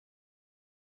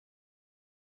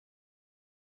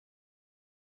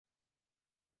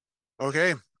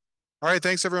Okay. All right.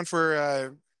 Thanks everyone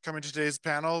for coming to today's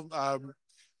panel.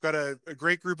 Got a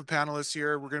great group of panelists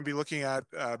here. We're going to be looking at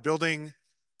building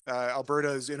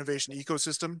Alberta's innovation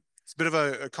ecosystem. It's a bit of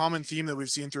a common theme that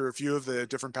we've seen through a few of the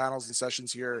different panels and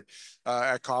sessions here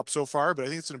at COP so far, but I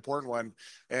think it's an important one.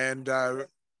 And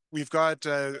we've got,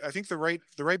 I think, the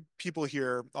right people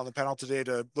here on the panel today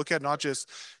to look at not just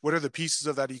what are the pieces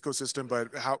of that ecosystem, but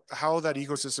how that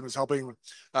ecosystem is helping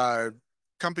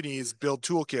companies build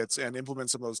toolkits and implement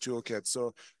some of those toolkits.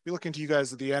 So be looking to you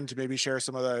guys at the end to maybe share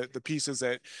some of the pieces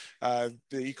that the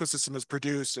ecosystem has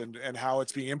produced and how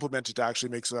it's being implemented to actually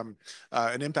make some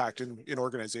an impact in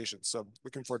organizations. So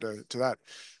looking forward to that.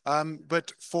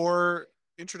 But for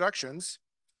introductions,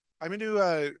 I'm going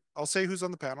to I'll say who's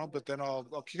on the panel, but then I'll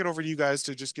kick it over to you guys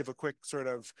to just give a quick sort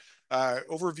of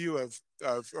overview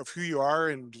of who you are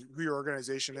and who your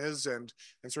organization is and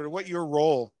sort of what your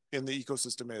role in the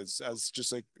ecosystem is as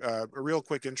just like a real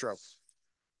quick intro.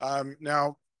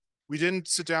 Now, we didn't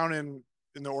sit down in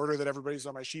the order that everybody's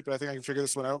on my sheet, but I think I can figure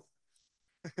this one out.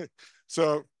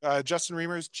 So Justin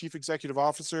Reimers, Chief Executive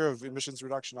Officer of Emissions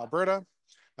Reduction Alberta.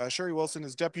 Sherry Wilson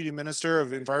is Deputy Minister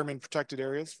of Environment Protected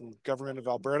Areas from Government of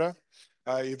Alberta.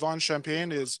 Yvonne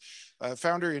Champagne is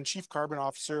Founder and Chief Carbon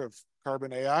Officer of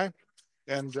Carbon AI.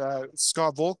 And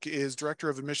Scott Volk is Director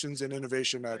of Emissions and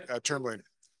Innovation at Tourmaline.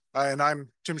 And I'm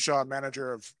Tim Shaw,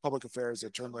 Manager of Public Affairs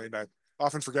at Tourmaline. I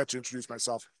often forget to introduce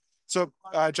myself. So,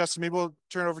 Justin, maybe we'll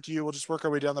turn it over to you. We'll just work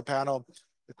our way down the panel.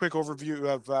 A quick overview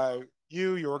of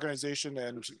you, your organization,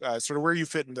 and sort of where you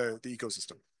fit in the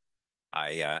ecosystem.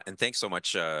 And thanks so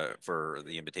much for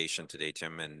the invitation today,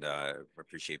 Tim, and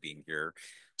appreciate being here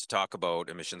to talk about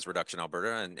emissions reduction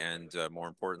Alberta and more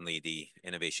importantly, the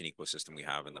innovation ecosystem we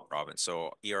have in the province.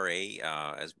 So ERA,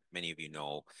 as many of you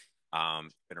know,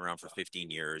 been around for 15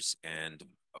 years and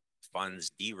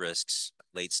funds de-risks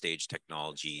late-stage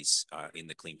technologies in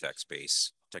the clean tech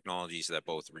space, technologies that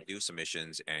both reduce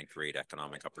emissions and create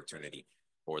economic opportunity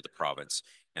for the province.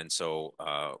 And so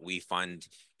we fund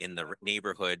in the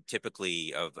neighborhood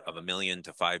typically of $1 million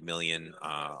to $5 million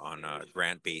on a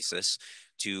grant basis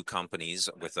to companies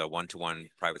with a one-to-one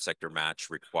private sector match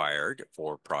required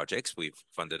for projects. We've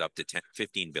funded up to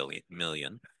 15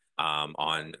 million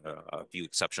on a few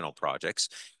exceptional projects.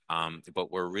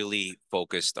 But we're really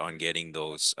focused on getting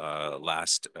those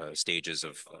last stages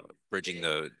of bridging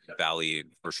the valley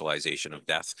commercialization of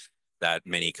death that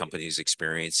many companies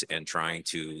experience and trying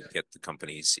to get the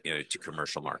companies to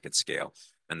commercial market scale.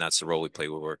 And that's the role we play.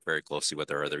 We work very closely with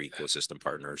our other ecosystem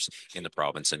partners in the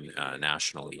province and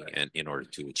nationally and in order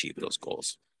to achieve those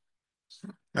goals.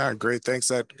 Great, thanks.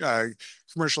 That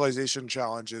commercialization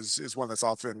challenge is one that's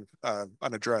often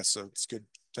unaddressed, so it's good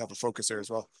to have a focus there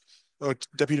as well. Oh,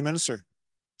 Deputy Minister.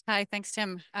 Hi, thanks,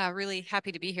 Tim. Really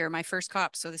happy to be here. My first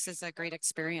COP, so this is a great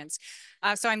experience.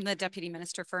 So I'm the Deputy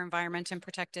Minister for Environment and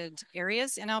Protected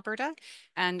Areas in Alberta,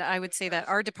 and I would say that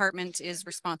our department is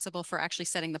responsible for actually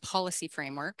setting the policy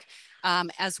framework,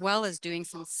 as well as doing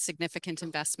some significant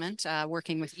investment,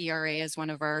 working with ERA as one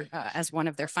of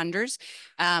their funders,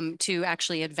 to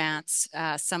actually advance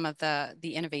some of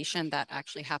the innovation that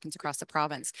actually happens across the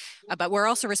province. But we're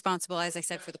also responsible, as I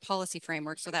said, for the policy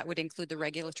framework, so that would include the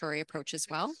regulatory approach as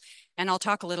well. And I'll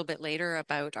talk a little bit later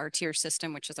about our tier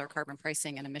system, which is our carbon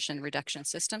pricing and emission reduction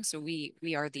system. So we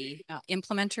are the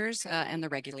implementers and the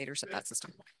regulators of that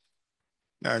system.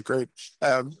 Great.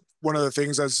 One of the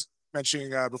things I was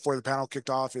mentioning before the panel kicked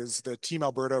off is the Team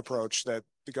Alberta approach that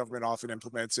the government often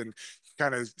implements, and you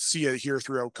kind of see it here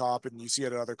throughout COP and you see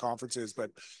it at other conferences.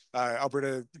 But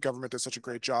Alberta government does such a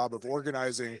great job of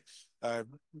organizing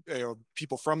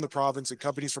people from the province and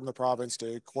companies from the province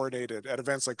to coordinate it at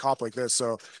events like COP like this.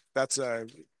 So that's a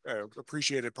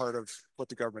appreciated part of what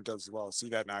the government does as well. See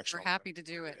that in action. We're happy to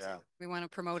do it. Yeah. We want to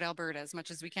promote Alberta as much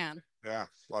as we can. Yeah,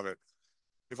 love it.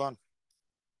 Yvonne.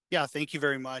 Yeah, thank you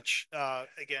very much.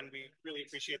 Again, we really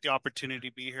appreciate the opportunity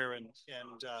to be here and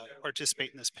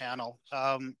participate in this panel.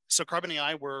 So Carbon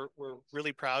AI, we're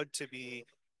really proud to be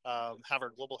have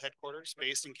our global headquarters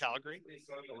based in Calgary.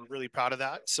 We're really proud of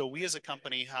that. So we as a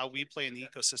company, how we play in the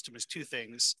ecosystem is two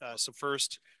things. So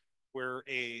first, we're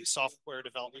a software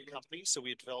development company. So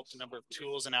we developed a number of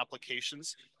tools and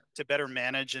applications to better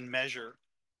manage and measure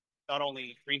not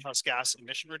only greenhouse gas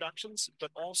emission reductions,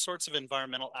 but all sorts of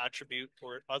environmental attribute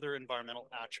or other environmental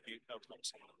attribute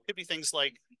outcomes. It could be things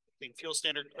like clean fuel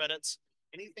standard credits,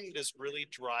 anything that is really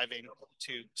driving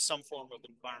to some form of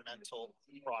environmental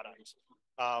product.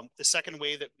 The second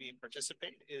way that we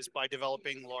participate is by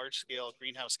developing large-scale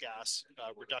greenhouse gas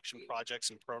reduction projects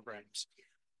and programs.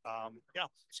 Yeah.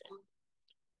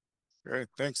 Great,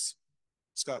 thanks.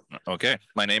 Scott. Okay,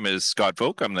 my name is Scott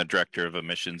Folk. I'm the Director of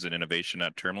Emissions and Innovation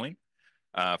at Tourmaline.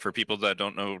 For people that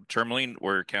don't know Tourmaline,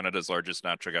 we're Canada's largest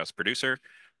natural gas producer.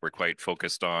 We're quite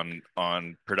focused on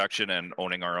production and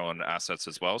owning our own assets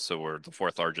as well. So we're the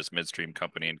fourth largest midstream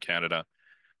company in Canada.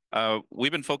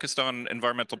 We've been focused on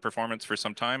environmental performance for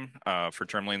some time. For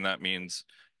Tourmaline, that means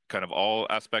kind of all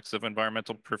aspects of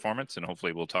environmental performance, and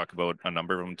hopefully we'll talk about a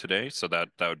number of them today. So that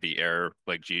would be air,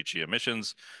 like GHG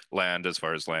emissions, land as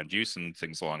far as land use and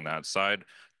things along that side,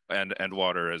 and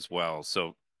water as well.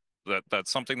 So that's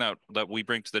something that we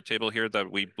bring to the table here, that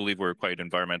we believe we're quite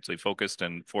environmentally focused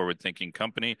and forward-thinking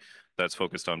company that's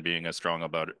focused on being a strong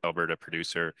Alberta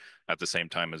producer at the same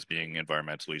time as being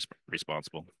environmentally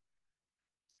responsible.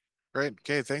 Great.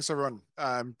 Okay. Thanks, everyone.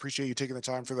 Appreciate you taking the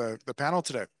time for the panel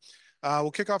today.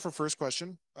 We'll kick off our first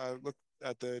question. Look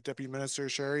at the Deputy Minister,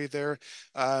 Sherry, there.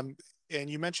 And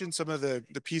you mentioned some of the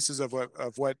pieces of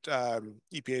what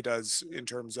EPA does in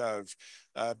terms of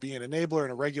being an enabler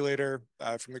and a regulator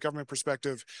from the government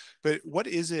perspective. But what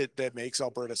is it that makes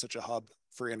Alberta such a hub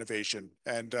for innovation?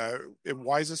 And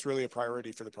why is this really a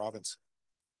priority for the province?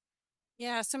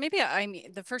 Yeah, so maybe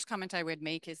the first comment I would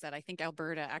make is that I think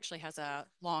Alberta actually has a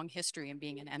long history in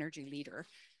being an energy leader.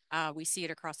 We see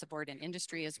it across the board in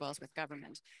industry as well as with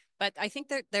government. But I think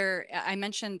that I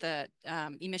mentioned the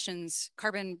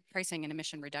carbon pricing and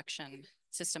emission reduction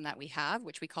system that we have,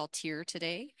 which we call TIER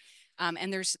today.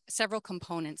 And there's several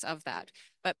components of that.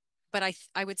 But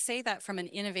I would say that from an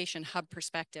innovation hub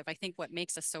perspective, I think what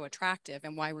makes us so attractive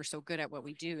and why we're so good at what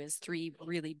we do is three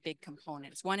really big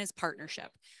components. One is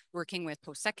partnership, working with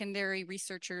post-secondary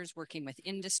researchers, working with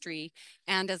industry,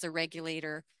 and as a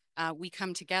regulator, we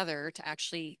come together to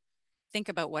actually think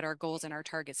about what our goals and our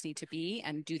targets need to be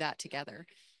and do that together.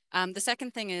 The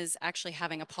second thing is actually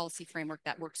having a policy framework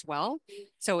that works well.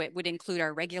 So it would include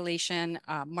our regulation,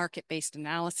 market-based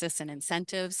analysis and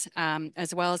incentives,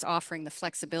 as well as offering the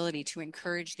flexibility to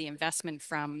encourage the investment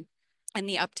from and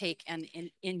the uptake and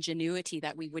ingenuity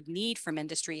that we would need from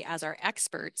industry as our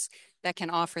experts that can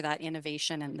offer that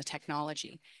innovation and the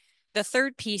technology. The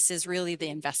third piece is really the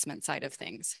investment side of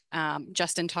things.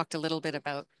 Justin talked a little bit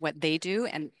about what they do,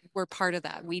 and we're part of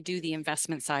that. We do the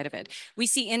investment side of it. We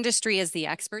see industry as the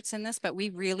experts in this, but we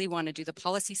really want to do the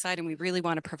policy side, and we really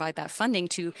want to provide that funding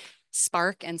to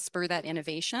spark and spur that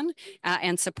innovation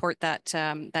and support that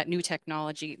that new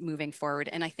technology moving forward.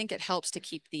 And I think it helps to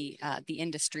keep the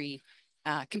industry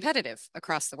competitive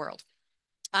across the world.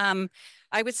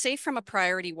 I would say from a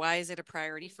priority, why is it a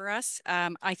priority for us?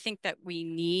 I think that we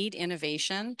need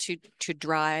innovation to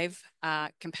drive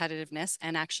competitiveness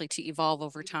and actually to evolve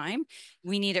over time.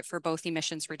 We need it for both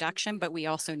emissions reduction, but we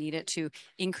also need it to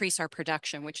increase our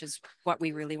production, which is what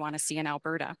we really want to see in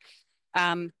Alberta.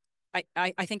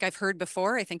 I think I've heard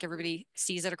before, I think everybody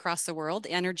sees it across the world,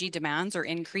 energy demands are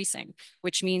increasing,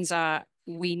 which means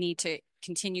we need to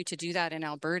continue to do that in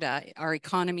Alberta. Our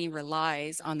economy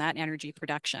relies on that energy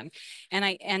production.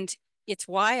 And it's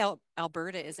why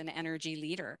Alberta is an energy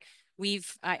leader.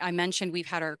 I mentioned we've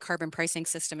had our carbon pricing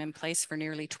system in place for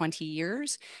nearly 20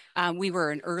 years. We were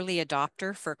an early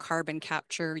adopter for carbon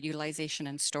capture, utilization,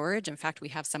 and storage. In fact, we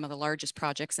have some of the largest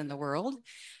projects in the world.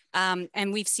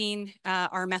 And we've seen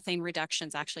our methane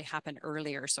reductions actually happen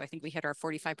earlier. So I think we hit our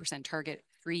 45% target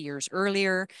 3 years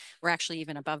earlier. We're actually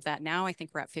even above that now. I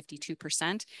think we're at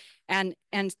 52%. And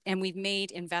we've made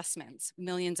investments,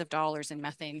 millions of dollars in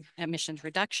methane emissions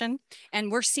reduction.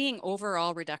 And we're seeing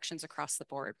overall reductions across the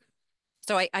board.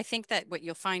 So I think that what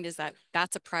you'll find is that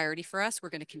that's a priority for us. We're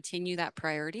going to continue that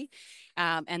priority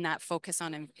and that focus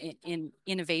on in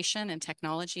innovation and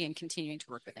technology and continuing to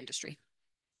work with industry.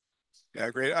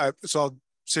 Yeah, great. So I'll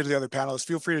say to the other panelists,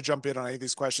 feel free to jump in on any of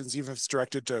these questions, even if it's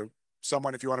directed to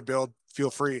someone. If you want to build,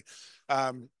 feel free.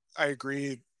 I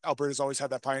agree. Alberta's always had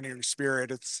that pioneering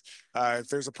spirit. It's if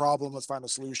there's a problem, let's find a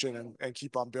solution and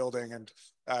keep on building. And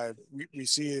we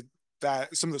see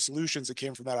that some of the solutions that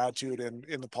came from that attitude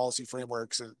in the policy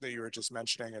frameworks that you were just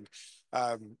mentioning. And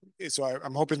so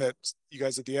I'm hoping that you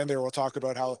guys at the end there will talk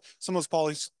about how some of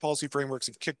those policy frameworks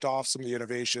have kicked off some of the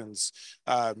innovations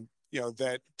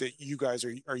that you guys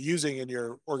are using in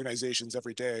your organizations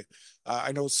every day.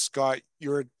 I know, Scott,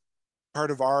 you're part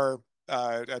of our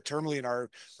at Tourmaline, our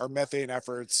methane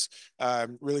efforts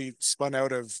really spun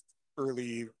out of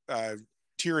early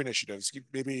TIER initiatives.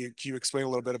 Maybe can you explain a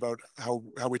little bit about how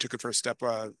we took it first step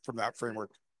from that framework?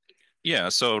 Yeah,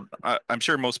 so I'm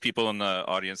sure most people in the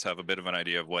audience have a bit of an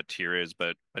idea of what TIER is,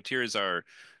 but TIER is our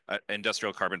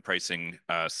industrial carbon pricing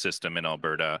system in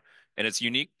Alberta. And it's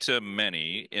unique to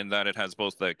many in that it has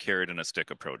both the carrot and a stick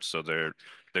approach. So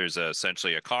there's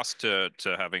essentially a cost to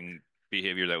having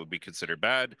behavior that would be considered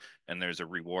bad, and there's a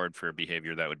reward for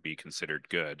behavior that would be considered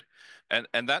good.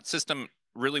 And that system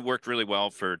really worked really well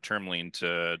for Tourmaline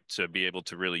to be able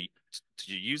to really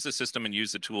to use the system and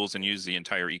use the tools and use the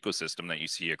entire ecosystem that you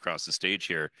see across the stage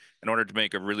here in order to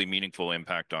make a really meaningful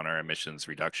impact on our emissions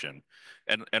reduction.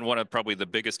 And one of probably the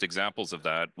biggest examples of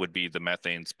that would be the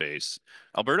methane space.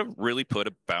 Alberta really put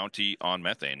a bounty on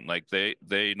methane. Like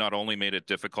they not only made it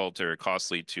difficult or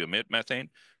costly to emit methane,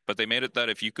 but they made it that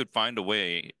if you could find a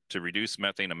way to reduce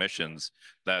methane emissions,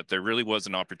 that there really was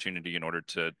an opportunity in order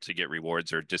to get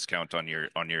rewards or discount on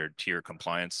your tier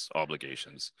compliance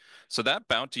obligations. So that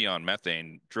bounty on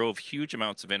methane drove huge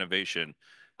amounts of innovation.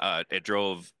 It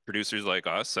drove producers like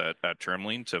us at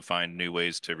Tourmaline to find new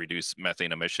ways to reduce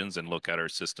methane emissions and look at our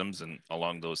systems and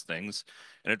along those things.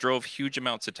 And it drove huge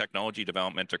amounts of technology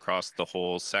development across the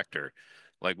whole sector.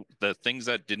 Like the things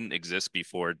that didn't exist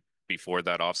before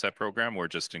that offset program were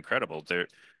just incredible.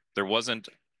 There wasn't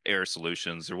air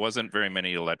solutions. There wasn't very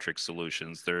many electric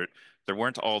solutions. There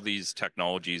weren't all these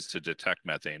technologies to detect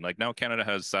methane. Like now Canada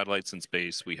has satellites in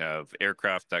space. We have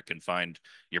aircraft that can find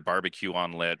your barbecue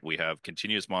on lit. We have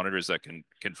continuous monitors that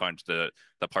can find the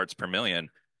parts per million.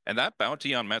 And that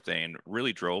bounty on methane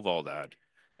really drove all that.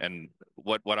 And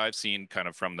what I've seen kind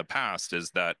of from the past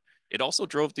is that it also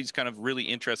drove these kind of really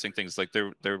interesting things. Like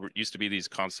there used to be these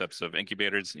concepts of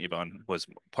incubators. Yvonne was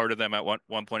part of them at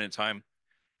one point in time.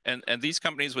 And these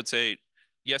companies would say,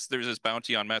 yes, there's this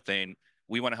bounty on methane.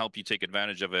 We want to help you take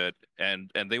advantage of it. And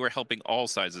they were helping all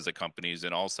sizes of companies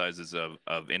and all sizes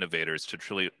of innovators to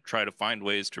truly try to find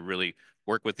ways to really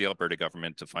work with the Alberta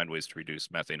government to find ways to reduce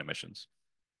methane emissions.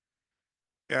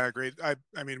 Yeah, great.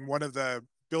 I mean, one of the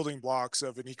building blocks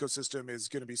of an ecosystem is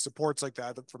going to be supports like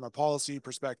that from a policy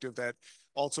perspective that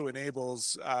also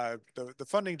enables the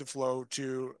funding to flow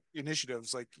to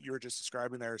initiatives like you were just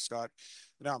describing there, Scott.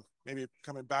 Now, maybe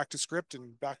coming back to script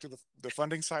and back to the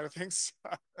funding side of things.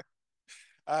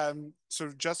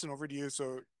 So Justin, over to you.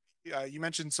 So you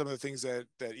mentioned some of the things that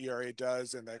ERA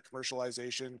does and that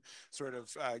commercialization sort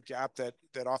of gap that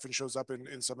often shows up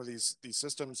in some of these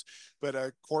systems. But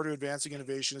core to advancing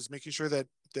innovation is making sure that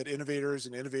innovators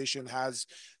and innovation has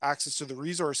access to the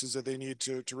resources that they need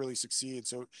to really succeed.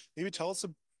 So maybe tell us a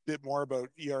bit more about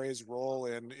ERA's role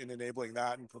in enabling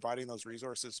that and providing those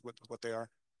resources, what they are.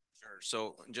 Sure.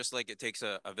 So just like it takes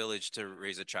a village to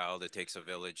raise a child, it takes a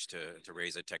village to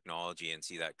raise a technology and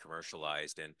see that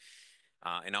commercialized. And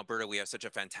in Alberta, we have such a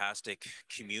fantastic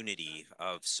community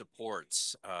of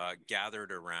supports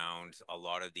gathered around a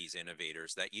lot of these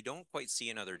innovators that you don't quite see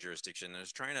in other jurisdictions. I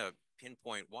was trying to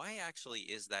pinpoint why actually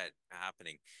is that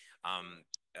happening.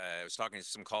 I was talking to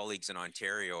some colleagues in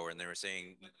Ontario, and they were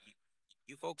saying,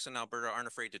 you folks in Alberta aren't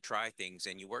afraid to try things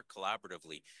and you work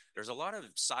collaboratively. There's a lot of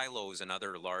silos in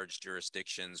other large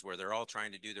jurisdictions where they're all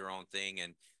trying to do their own thing,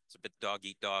 and it's a bit dog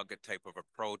eat dog type of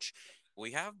approach.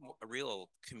 We have a real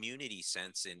community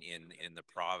sense in the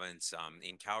province.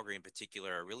 In Calgary in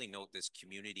particular, I really note this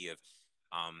community of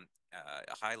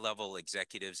high level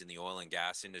executives in the oil and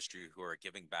gas industry who are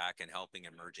giving back and helping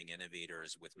emerging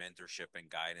innovators with mentorship and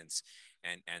guidance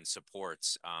and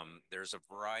supports. There's a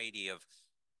variety of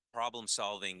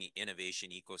problem-solving innovation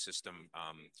ecosystem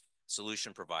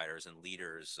solution providers and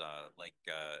leaders like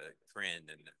CRIN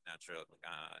and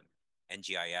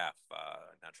NGIF,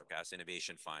 Natural Gas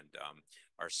Innovation Fund,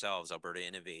 ourselves, Alberta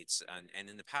Innovates. And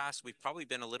in the past, we've probably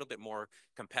been a little bit more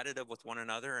competitive with one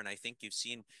another. And I think you've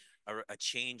seen a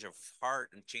change of heart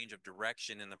and change of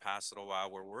direction in the past little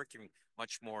while. We're working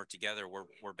much more together.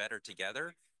 We're better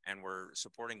together. And we're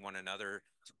supporting one another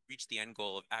to reach the end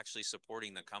goal of actually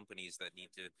supporting the companies that need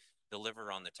to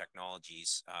deliver on the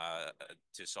technologies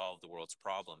to solve the world's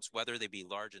problems, whether they be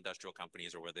large industrial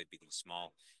companies or whether they be these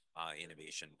small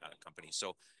innovation companies.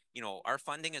 So, you know, our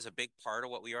funding is a big part of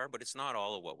what we are, but it's not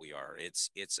all of what we are. It's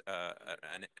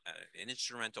an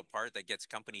instrumental part that gets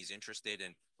companies interested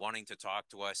in wanting to talk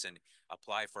to us and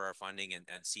apply for our funding and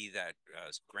see that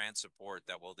grant support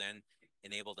that will then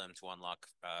enable them to unlock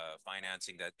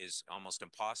financing that is almost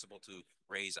impossible to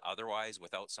raise otherwise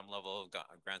without some level of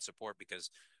grant support, because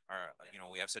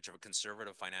we have such a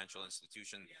conservative financial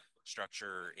institution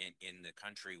structure in the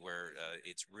country where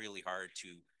it's really hard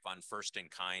to fund first in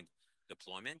kind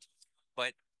deployment.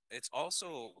 But it's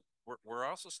also we're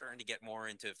also starting to get more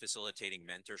into facilitating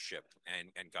mentorship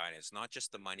and guidance, not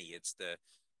just the money, it's the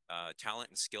talent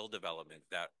and skill development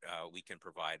that we can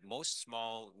provide. Most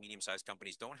small, medium-sized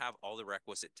companies don't have all the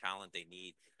requisite talent they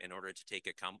need in order to take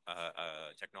a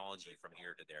technology from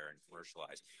here to there and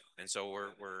commercialize. And so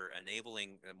we're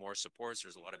enabling more supports.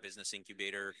 There's a lot of business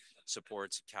incubator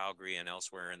supports in Calgary and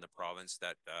elsewhere in the province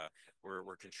that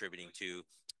we're contributing to.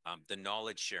 The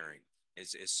knowledge sharing.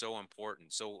 is so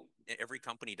important. So every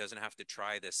company doesn't have to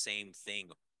try the same thing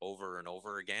over and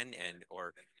over again, and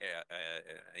or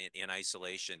in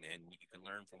isolation, and you can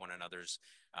learn from one another's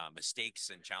mistakes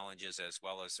and challenges as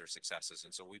well as their successes.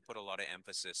 And so we put a lot of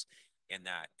emphasis in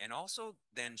that, and also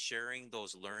then sharing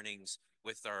those learnings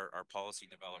with our policy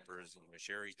developers and the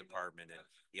Sherry's department and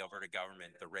the Alberta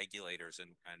government, the regulators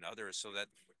and others, so that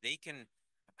they can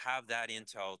have that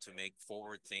intel to make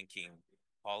forward thinking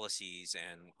policies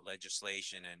and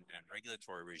legislation and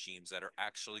regulatory regimes that are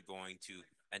actually going to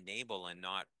enable and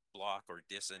not block or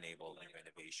disenable new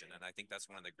innovation. And I think that's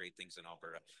one of the great things in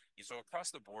Alberta. So across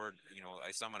the board,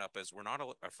 I sum it up as we're not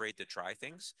afraid to try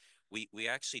things. We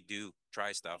actually do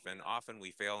try stuff, and often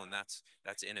we fail, and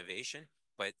that's innovation.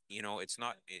 But it's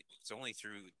only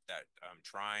through that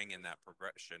trying and that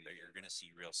progression that you're going to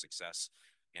see real success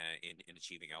in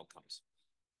achieving outcomes.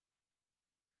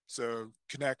 So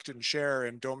connect and share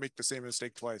and don't make the same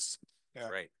mistake twice. Yeah.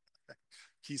 Right.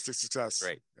 Keys to success.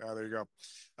 Right. There you go.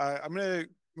 I'm going to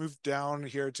move down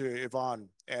here to Yvonne.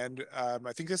 And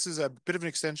I think this is a bit of an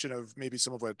extension of maybe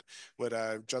some of what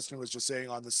Justin was just saying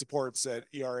on the supports that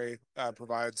ERA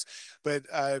provides. But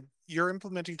you're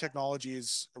implementing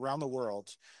technologies around the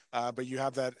world, but you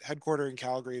have that headquarter in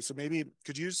Calgary. So maybe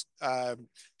could you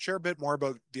share a bit more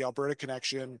about the Alberta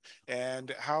connection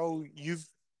and how you've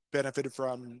benefited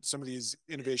from some of these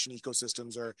innovation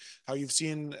ecosystems, or how you've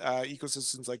seen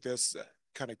ecosystems like this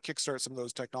kind of kickstart some of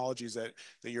those technologies that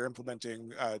you're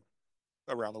implementing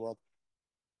around the world?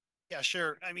 Yeah,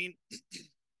 sure. I mean,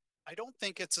 I don't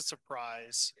think it's a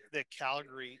surprise that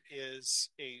Calgary is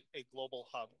a global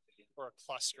hub or a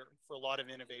cluster for a lot of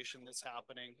innovation that's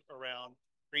happening around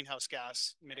greenhouse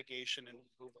gas mitigation and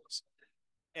removals.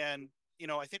 And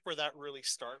I think where that really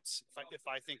starts, if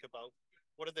I think about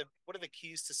what are the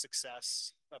keys to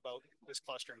success about this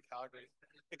cluster in Calgary,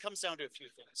 it comes down to a few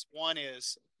things. One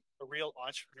is a real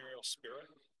entrepreneurial spirit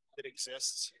that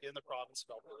exists in the province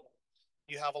of Alberta.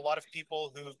 You have a lot of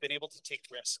people who've been able to take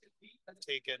risk,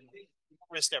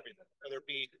 risked everything, whether it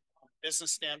be from a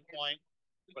business standpoint,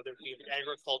 whether it be in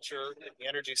agriculture, in the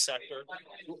energy sector,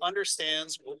 who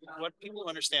understands what people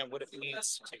understand what it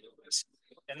means to take a risk.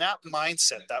 And that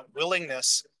mindset, that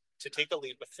willingness to take a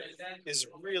leap of faith is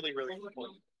really, really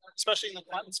important, especially in the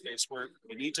climate space where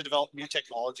we need to develop new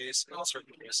technologies in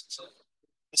certain cases.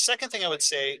 The second thing I would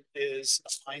say is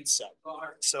a mindset.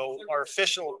 So our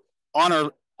official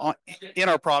in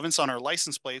our province, on our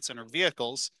license plates and our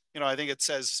vehicles, I think it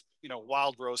says,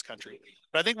 wild rose country.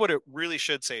 But I think what it really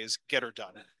should say is get her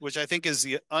done, which I think is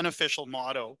the unofficial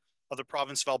motto of the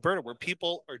province of Alberta, where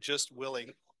people are just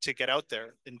willing to get out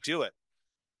there and do it.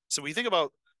 So we think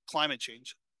about climate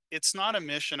change. It's not a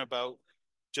mission about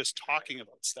just talking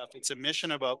about stuff. It's a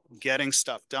mission about getting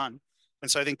stuff done.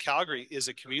 And so I think Calgary is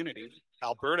a community,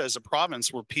 Alberta is a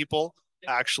province where people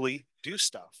actually do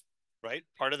stuff, right?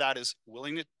 Part of that is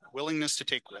willingness to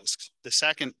take risks. The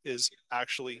second is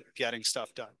actually getting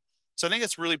stuff done. So I think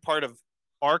it's really part of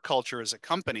our culture as a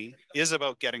company is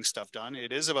about getting stuff done.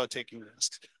 It is about taking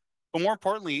risks. But more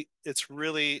importantly, it's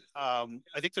really, I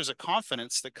think there's a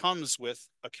confidence that comes with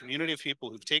a community of people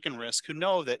who've taken risk, who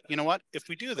know that, what, if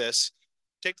we do this,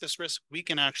 take this risk, we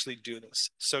can actually do this.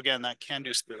 So again, that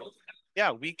can-do spirit.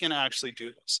 Yeah, we can actually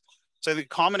do this. So I think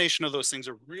the combination of those things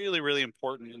are really, really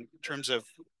important in terms of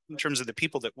the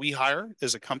people that we hire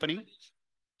as a company,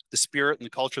 the spirit and the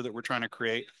culture that we're trying to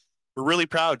create. We're really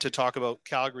proud to talk about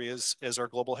Calgary as our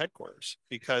global headquarters,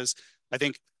 because I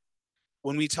think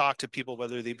when we talk to people,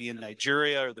 whether they be in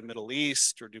Nigeria or the Middle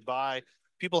East or Dubai,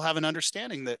 people have an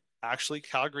understanding that actually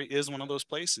Calgary is one of those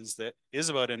places that is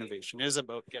about innovation, is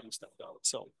about getting stuff done.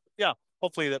 So yeah,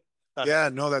 hopefully that. Yeah,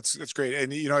 no, that's great.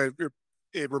 And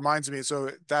it reminds me,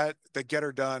 so that the get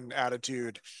her done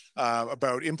attitude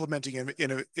about implementing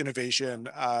innovation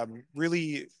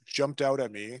really jumped out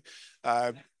at me.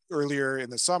 Earlier in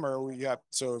the summer,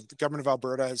 so the government of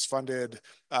Alberta has funded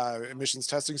emissions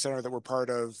testing center that we're part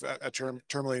of at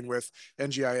Tourmaline with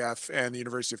NGIF and the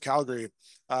University of Calgary.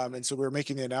 And so we're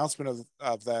making the announcement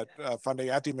of that funding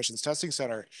at the emissions testing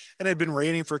center. And it had been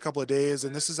raining for a couple of days,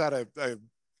 and this is at a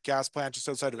gas plant just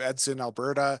outside of Edson,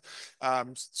 Alberta.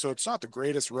 So it's not the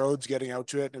greatest roads getting out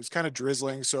to it. And it was kind of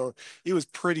drizzling. So it was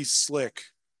pretty slick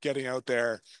getting out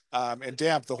there and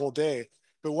damp the whole day.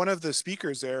 But one of the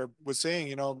speakers there was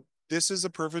saying, this is a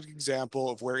perfect example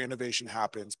of where innovation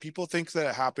happens. People think that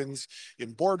it happens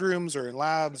in boardrooms or in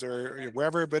labs or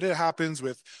wherever, but it happens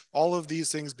with all of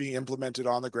these things being implemented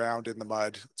on the ground in the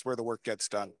mud. It's where the work gets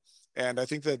done. And I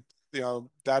think that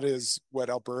that is what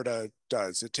Alberta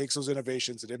does. It takes those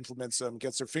innovations, it implements them,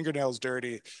 gets their fingernails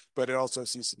dirty, but it also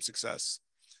sees some success.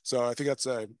 So I think that's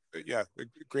a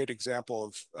great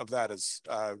example of that as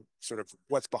sort of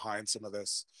what's behind some of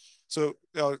this. So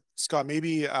Scott,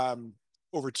 maybe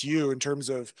over to you in terms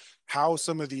of how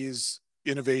some of these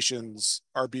innovations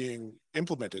are being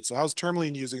implemented. So how's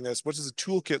Tourmaline using this? What does the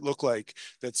toolkit look like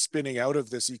that's spinning out of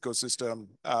this ecosystem?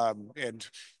 And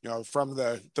from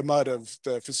the mud of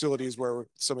the facilities where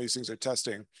some of these things are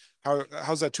testing,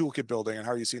 how's that toolkit building, and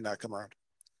how are you seeing that come around?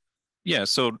 Yeah,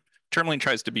 so Tourmaline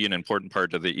tries to be an important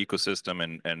part of the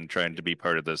ecosystem and trying to be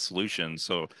part of the solution.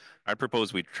 So I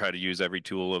propose we try to use every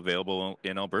tool available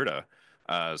in Alberta.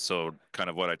 So kind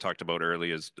of what I talked about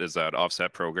early is that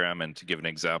offset program. And to give an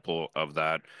example of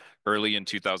that, early in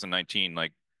 2019,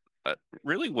 like uh,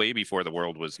 really way before the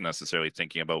world was necessarily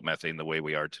thinking about methane the way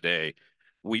we are today,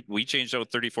 we changed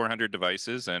out 3,400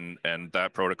 devices, and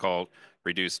that protocol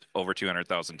reduced over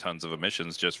 200,000 tons of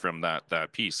emissions just from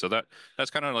that piece. So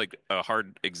that's kind of like a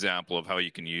hard example of how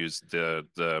you can use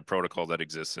the protocol that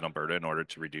exists in Alberta in order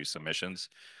to reduce emissions.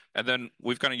 And then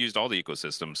we've kind of used all the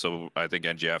ecosystems. So I think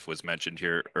NGF was mentioned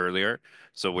here earlier.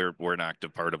 So we're an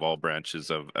active part of all branches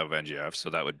of NGF. So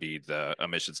that would be the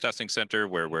emissions testing center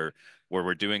where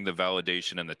we're doing the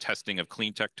validation and the testing of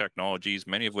clean tech technologies,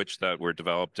 many of which that were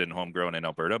developed and homegrown in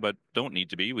Alberta, but don't need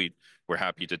to be. We're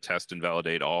happy to test and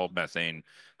validate all methane,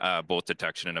 both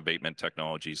detection and abatement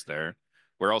technologies there.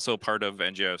 We're also part of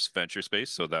NGF's venture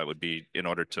space. So that would be in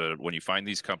order to, when you find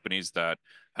these companies that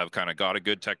have kind of got a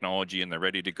good technology and they're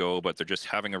ready to go, but they're just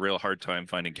having a real hard time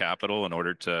finding capital in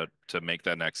order to make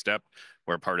that next step,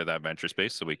 we're part of that venture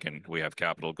space. So we have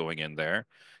capital going in there.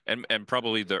 And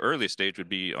probably the earliest stage would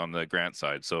be on the grant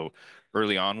side. So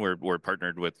early on, we're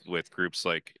partnered with groups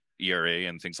like ERA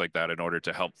and things like that in order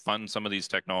to help fund some of these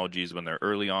technologies when they're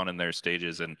early on in their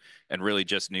stages and really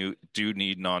just do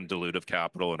need non-dilutive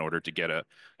capital in order to get a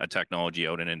technology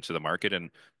out and into the market. And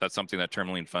that's something that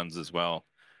Tourmaline funds as well.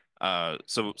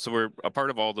 So we're a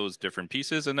part of all those different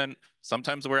pieces, and then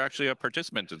sometimes we're actually a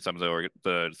participant in some of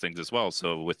the things as well.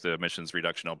 So with the Emissions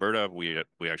Reduction Alberta, we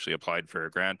actually applied for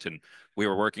a grant, and we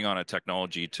were working on a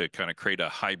technology to kind of create a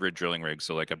hybrid drilling rig,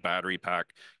 so like a battery pack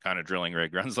kind of drilling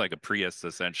rig, runs like a Prius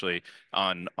essentially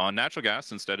on natural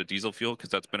gas instead of diesel fuel,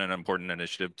 because that's been an important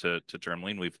initiative to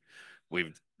Tourmaline.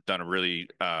 We've done a really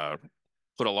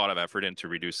put a lot of effort into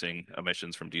reducing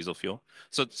emissions from diesel fuel.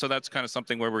 So that's kind of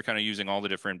something where we're kind of using all the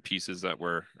different pieces that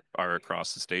are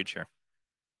across the stage here.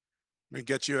 We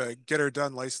get you a get her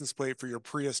done license plate for your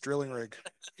Prius drilling rig.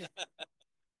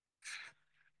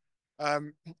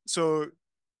 So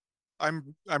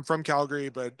I'm from Calgary,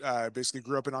 but basically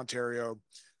grew up in Ontario.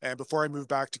 And before I moved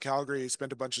back to Calgary, I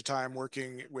spent a bunch of time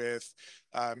working with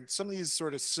some of these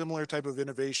sort of similar type of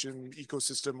innovation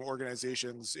ecosystem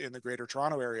organizations in the Greater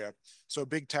Toronto area. So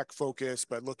big tech focus,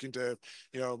 but looking to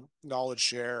knowledge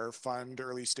share, fund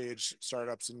early stage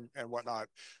startups and whatnot.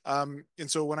 And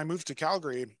so when I moved to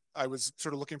Calgary, I was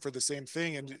sort of looking for the same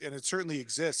thing, and it certainly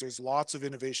exists. There's lots of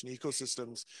innovation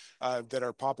ecosystems that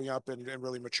are popping up and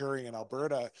really maturing in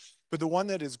Alberta. But the one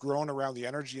that has grown around the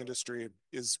energy industry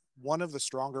is one of the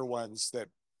stronger ones that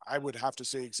I would have to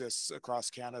say exists across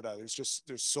Canada.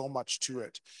 There's so much to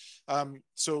it.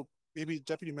 So maybe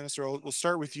Deputy Minister, we'll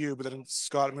start with you, but then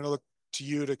Scott, I'm going to look to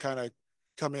you to kind of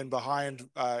come in behind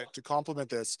to complement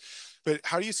this. But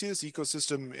how do you see this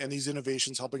ecosystem and these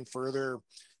innovations helping further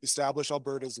establish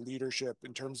Alberta's leadership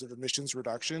in terms of emissions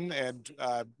reduction and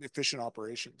efficient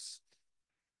operations?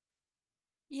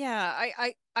 Yeah,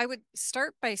 I would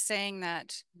start by saying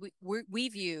that we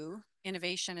view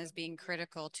innovation as being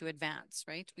critical to advance,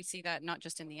 right? We see that not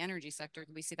just in the energy sector,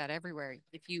 we see that everywhere.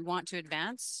 If you want to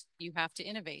advance, you have to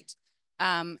innovate.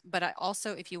 But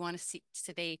also, if you want to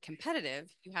stay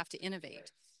competitive, you have to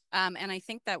innovate. And I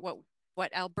think that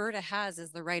what Alberta has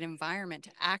is the right environment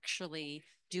to actually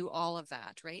do all of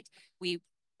that, right? We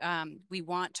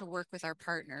want to work with our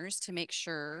partners to make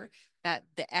sure that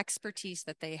the expertise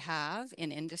that they have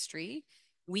in industry,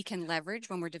 we can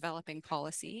leverage when we're developing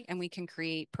policy, and we can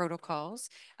create protocols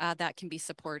that can be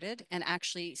supported and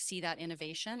actually see that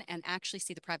innovation and actually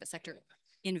see the private sector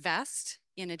invest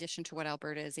in addition to what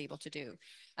Alberta is able to do.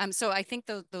 So I think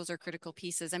those are critical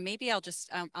pieces. And maybe I'll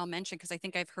mention, because I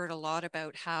think I've heard a lot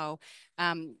about how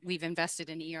we've invested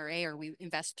in ERA, or we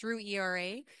invest through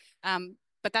ERA.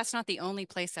 But that's not the only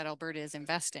place that Alberta is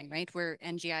investing, right? Where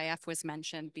NGIF was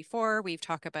mentioned before, we've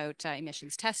talked about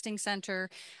emissions testing center.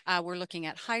 We're looking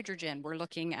at hydrogen. We're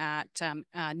looking at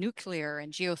nuclear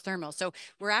and geothermal. So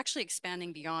we're actually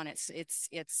expanding beyond.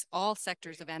 It's all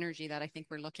sectors of energy that I think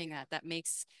we're looking at that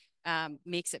makes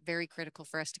it very critical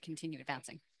for us to continue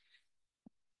advancing.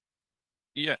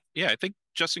 Yeah. I think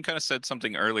Justin kind of said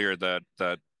something earlier that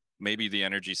maybe the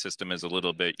energy system is a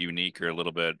little bit unique or a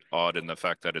little bit odd in the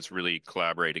fact that it's really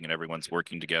collaborating and everyone's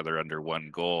working together under one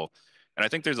goal. And I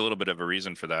think there's a little bit of a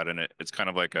reason for that. And it's kind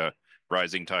of like a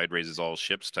rising tide raises all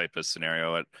ships type of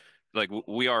scenario. Like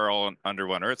we are all under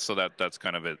one earth, so that's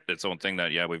kind of its own thing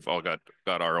that, yeah, we've all got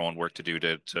our own work to do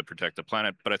to protect the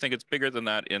planet. But I think it's bigger than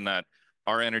that, in that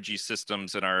our energy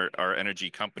systems and our energy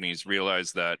companies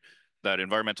realize that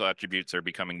environmental attributes are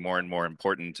becoming more and more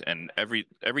important, and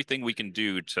everything we can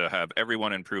do to have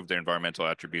everyone improve their environmental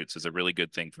attributes is a really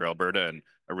good thing for Alberta and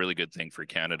a really good thing for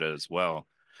Canada as well.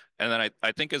 And then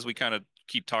I think as we kind of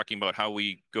keep talking about how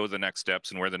we go the next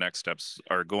steps and where the next steps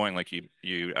are going, like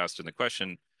you asked in the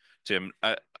question, Tim,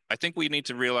 I think we need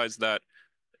to realize that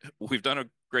we've done a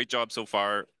great job so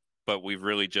far, but we've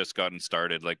really just gotten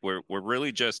started. Like we're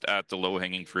really just at the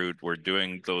low-hanging fruit. We're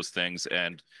doing those things,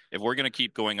 and if we're going to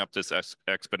keep going up this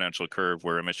exponential curve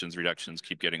where emissions reductions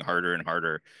keep getting harder and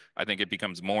harder, I think it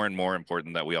becomes more and more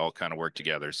important that we all kind of work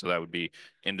together. So that would be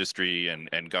industry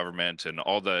and government and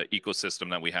all the ecosystem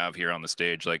that we have here on the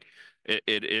stage. Like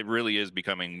it really is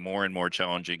becoming more and more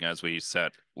challenging as we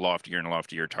set loftier and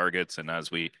loftier targets, and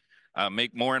as we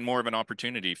make more and more of an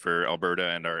opportunity for Alberta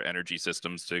and our energy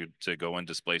systems to go and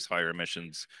displace higher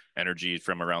emissions energy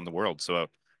from around the world. So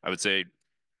I would say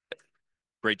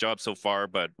great job so far,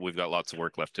 but we've got lots of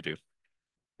work left to do.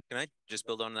 Can I just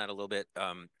build on that a little bit?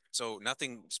 So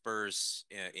nothing spurs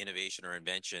innovation or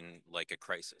invention like a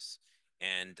crisis.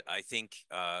 And I think,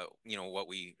 what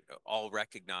we all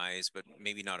recognize, but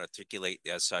maybe not articulate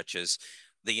as such, is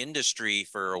the industry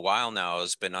for a while now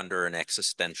has been under an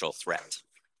existential threat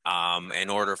in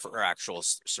order for actual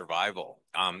survival.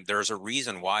 There's a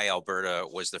reason why Alberta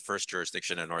was the first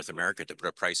jurisdiction in North America to put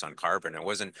a price on carbon. It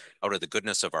wasn't out of the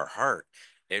goodness of our heart.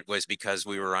 It was because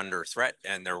we were under threat,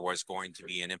 and there was going to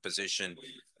be an imposition,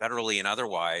 federally and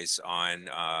otherwise, on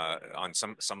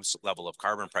some level of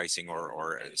carbon pricing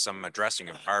or some addressing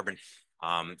of carbon.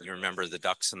 You remember the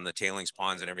ducks and the tailings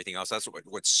ponds and everything else. That's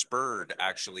what spurred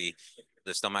actually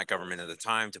the Stelmach government at the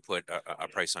time to put a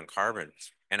price on carbon.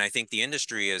 And I think the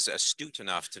industry is astute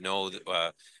enough to know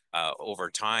over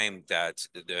time that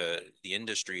the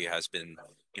industry has been,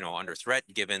 under threat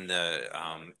given the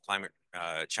climate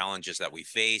challenges that we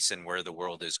face and where the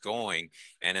world is going,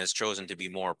 and has chosen to be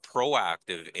more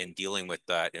proactive in dealing with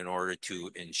that in order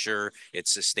to ensure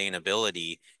its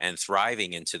sustainability and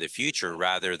thriving into the future,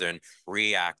 rather than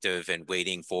reactive and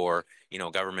waiting for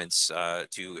governments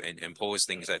to impose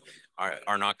things that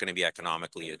are not going to be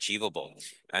economically achievable.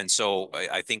 And so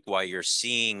I think why you've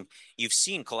seen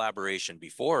collaboration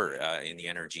before in the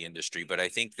energy industry, but I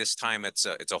think this time it's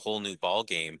a whole new ball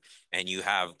game, and you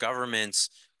have governments,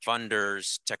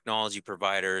 funders, technology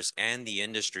providers, and the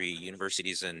industry,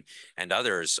 universities and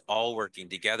others all working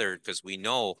together, because we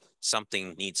know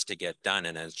something needs to get done,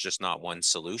 and it's just not one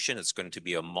solution. It's going to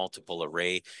be a multiple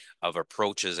array of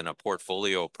approaches and a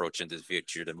portfolio approach into the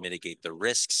future to mitigate the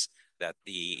risks that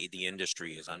the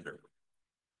industry is under.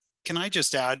 Can I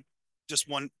just add just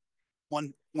one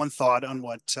thought on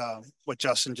what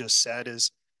Justin just said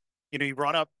is, you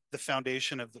brought up the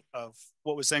foundation of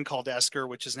what was then called ESCR,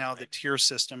 which is now the tier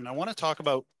system. And I want to talk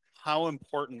about how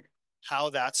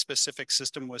that specific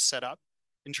system was set up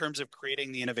in terms of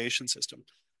creating the innovation system.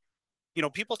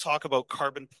 People talk about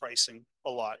carbon pricing a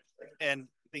lot, and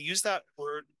they use that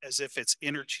word as if it's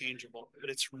interchangeable, but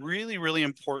it's really, really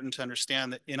important to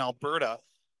understand that in Alberta,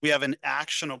 we have an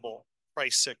actionable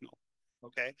price signal,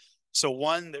 okay? So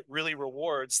one that really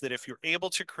rewards that if you're able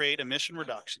to create emission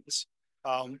reductions,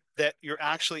 that you're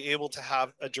actually able to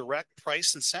have a direct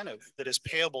price incentive that is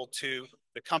payable to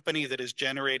the company that is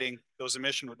generating those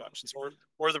emission reductions,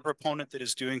 or the proponent that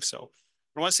is doing so.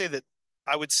 I want to say that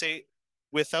I would say,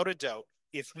 without a doubt,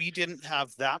 if we didn't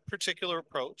have that particular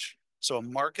approach, so a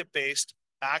market-based,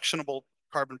 actionable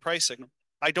carbon price signal,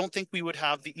 I don't think we would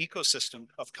have the ecosystem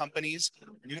of companies,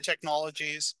 new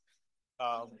technologies,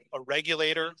 a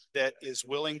regulator that is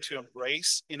willing to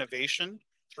embrace innovation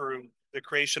through the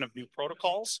creation of new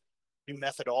protocols, new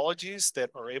methodologies that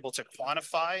are able to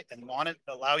quantify and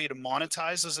allow you to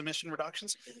monetize those emission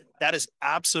reductions. That is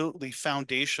absolutely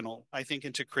foundational, I think,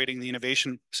 into creating the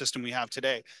innovation system we have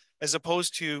today, as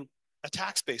opposed to a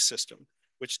tax-based system,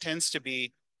 which tends to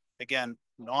be, again,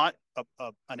 not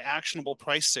an actionable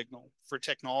price signal for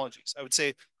technologies. I would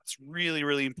say it's really,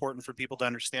 really important for people to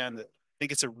understand that. I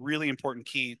think it's a really important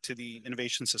key to the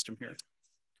innovation system here.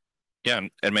 Yeah,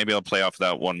 and maybe I'll play off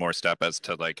that one more step as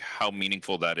to like how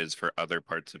meaningful that is for other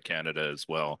parts of Canada as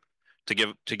well. To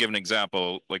give an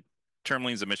example, like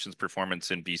Tourmaline's emissions performance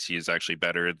in BC is actually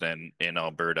better than in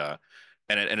Alberta.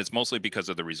 and it's mostly because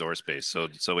of the resource base. So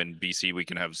in BC we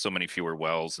can have so many fewer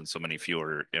wells and so many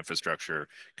fewer infrastructure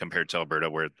compared to Alberta,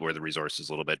 where the resource is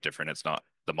a little bit different. It's not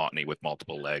the Montney with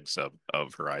multiple legs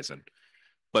of horizon.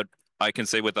 But I can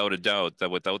say without a doubt that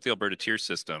without the Alberta tier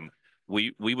system,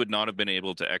 we would not have been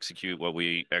able to execute what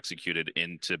we executed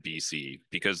into BC,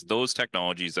 because those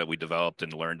technologies that we developed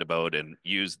and learned about and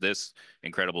used this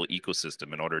incredible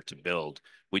ecosystem in order to build,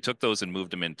 we took those and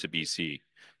moved them into BC.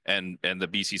 And the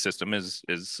BC system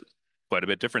is quite a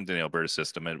bit different than the Alberta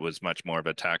system. It was much more of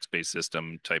a tax-based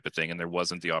system type of thing, and there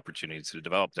wasn't the opportunities to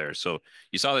develop there. So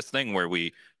you saw this thing where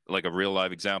we, like a real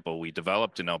live example, we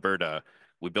developed in Alberta,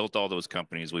 we built all those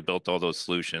companies, we built all those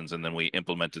solutions, and then we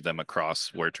implemented them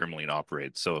across where Tourmaline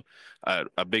operates. So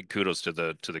a big kudos to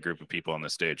the group of people on the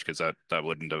stage, because that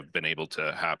wouldn't have been able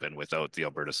to happen without the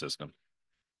Alberta system.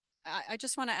 I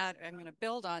just want to add, I'm going to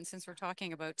build on, since we're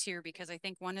talking about tier, because I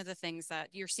think one of the things that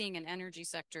you're seeing in energy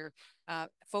sector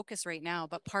focus right now,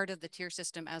 but part of the tier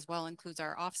system as well includes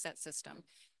our offset system.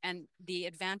 And the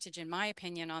advantage, in my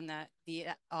opinion, on the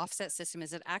offset system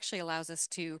is it actually allows us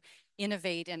to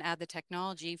innovate and add the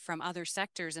technology from other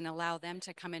sectors and allow them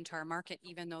to come into our market,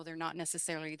 even though they're not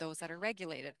necessarily those that are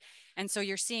regulated. And so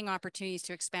you're seeing opportunities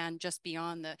to expand just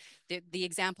beyond the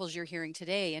examples you're hearing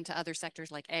today into other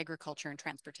sectors like agriculture and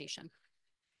transportation.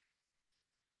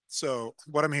 So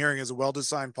what I'm hearing is a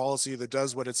well-designed policy that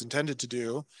does what it's intended to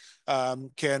do,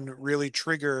 can really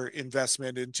trigger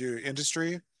investment into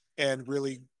industry and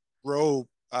really grow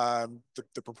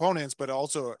the proponents, but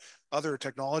also other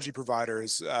technology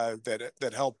providers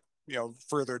that help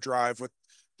further drive what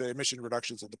the emission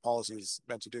reductions that the policy is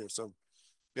meant to do. So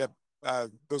yeah,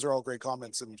 those are all great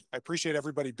comments, and I appreciate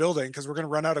everybody building, because we're going to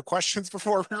run out of questions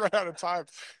before we run out of time.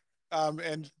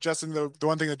 And Justin, the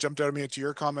one thing that jumped out at me to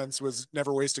your comments was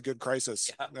never waste a good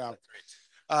crisis. Yeah.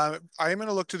 I am going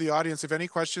to look to the audience. If any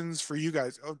questions for you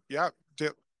guys. Oh, yeah. Do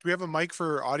we have a mic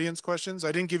for audience questions?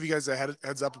 I didn't give you guys a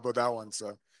heads up about that one.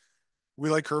 So we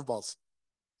like curveballs.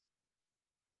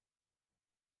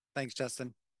 Thanks,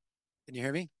 Justin. Can you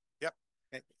hear me? Yep.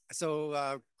 Okay.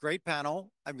 So great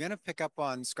panel. I'm going to pick up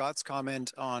on Scott's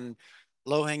comment on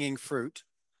low-hanging fruit,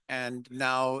 and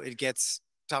now it gets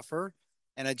tougher.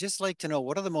 And I'd just like to know,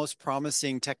 what are the most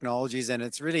promising technologies? And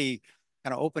it's really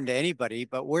kind of open to anybody,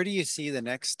 but where do you see the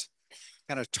next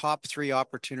kind of top 3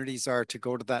 opportunities are to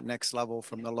go to that next level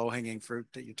from the low-hanging fruit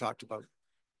that you talked about?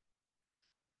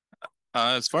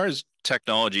 As far as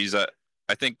technologies,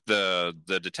 I think the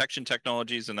detection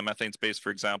technologies in the methane space,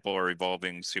 for example, are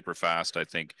evolving super fast. I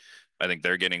think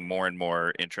they're getting more and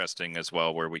more interesting as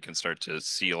well, where we can start to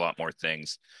see a lot more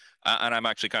things. And I'm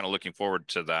actually kind of looking forward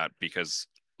to that, because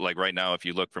like right now, if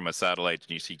you look from a satellite and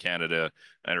you see Canada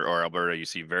or Alberta, you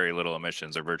see very little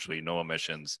emissions or virtually no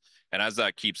emissions. And as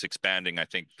that keeps expanding, I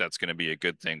think that's going to be a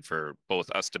good thing for both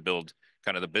us to build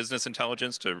kind of the business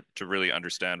intelligence to really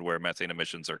understand where methane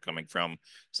emissions are coming from,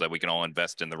 so that we can all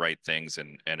invest in the right things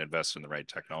and invest in the right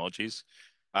technologies.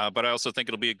 But I also think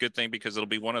it'll be a good thing, because it'll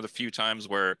be one of the few times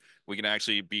where we can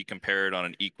actually be compared on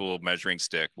an equal measuring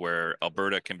stick, where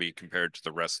Alberta can be compared to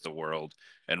the rest of the world,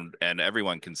 and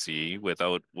everyone can see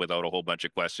without a whole bunch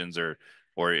of questions, or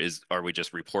are we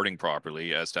just reporting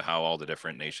properly as to how all the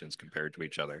different nations compare to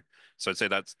each other. So I'd say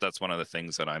that's one of the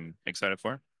things that I'm excited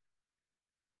for.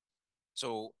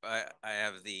 So I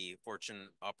have the fortunate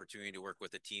opportunity to work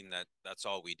with a team that's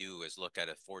all we do is look at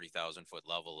a 40,000 foot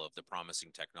level of the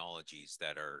promising technologies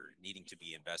that are needing to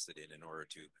be invested in order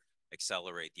to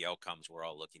accelerate the outcomes we're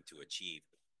all looking to achieve.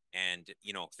 And,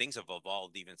 things have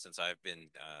evolved even since I've been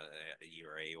at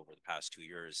ERA over the past 2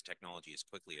 years. Technology is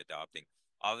quickly adopting.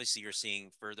 Obviously, you're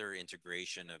seeing further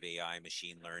integration of AI,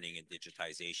 machine learning, and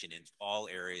digitization in all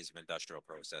areas of industrial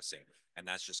processing, and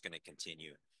that's just going to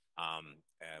continue.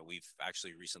 We've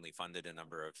actually recently funded a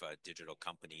number of digital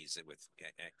companies with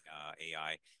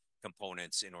AI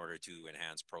components in order to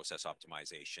enhance process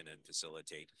optimization and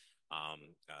facilitate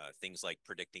things like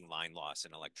predicting line loss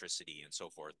in electricity and so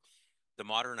forth. The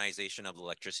modernization of the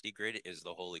electricity grid is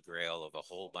the holy grail of a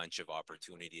whole bunch of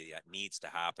opportunity that needs to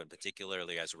happen,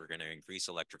 particularly as we're going to increase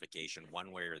electrification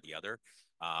one way or the other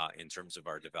in terms of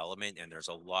our development. And there's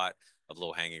a lot of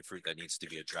low-hanging fruit that needs to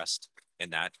be addressed in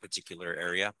that particular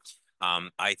area.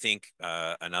 I think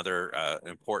another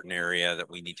important area that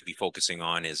we need to be focusing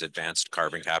on is advanced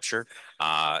carbon capture.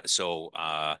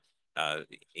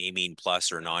 Amine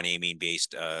plus or non-amine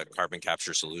based carbon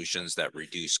capture solutions that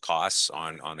reduce costs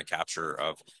on the capture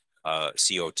of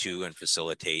CO2 and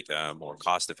facilitate more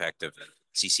cost-effective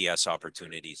CCS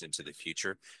opportunities into the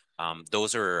future.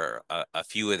 Those are a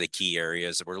few of the key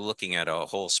areas. We're looking at a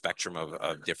whole spectrum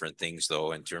of different things,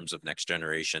 though, in terms of next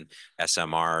generation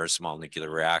SMRs, small nuclear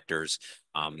reactors,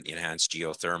 enhanced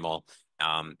geothermal,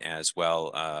 as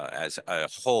well as a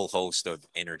whole host of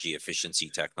energy efficiency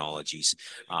technologies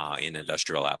in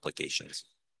industrial applications.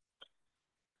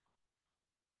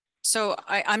 So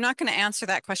I'm not going to answer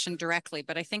that question directly,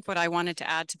 but I think what I wanted to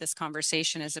add to this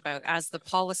conversation is about, as the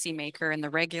policymaker and the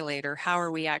regulator, how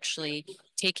are we actually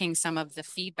taking some of the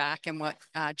feedback and what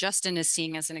Justin is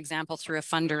seeing as an example through a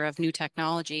funder of new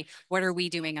technology, what are we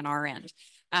doing on our end?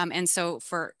 And so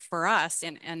for us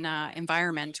in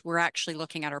environment, we're actually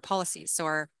looking at our policies. So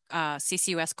our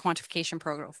CCUS quantification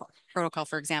protocol,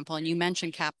 for example, and you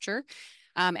mentioned capture.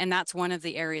 And that's one of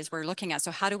the areas we're looking at.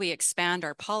 So how do we expand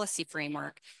our policy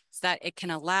framework so that it can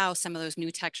allow some of those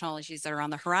new technologies that are on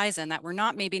the horizon that we're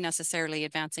not maybe necessarily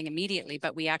advancing immediately,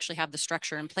 but we actually have the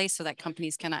structure in place so that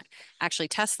companies can actually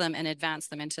test them and advance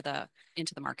them into the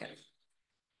market.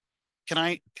 Can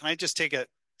I just take a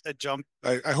jump?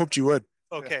 I hoped you would.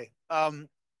 Okay. I'm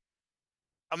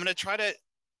going to try to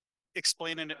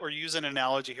explain it or use an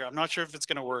analogy here. I'm not sure if it's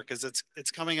going to work because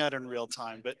it's coming out in real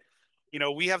time, but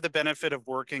we have the benefit of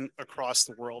working across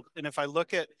the world. And if I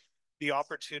look at the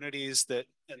opportunities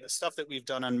and the stuff that we've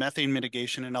done on methane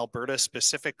mitigation in Alberta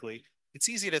specifically, it's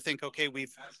easy to think, okay,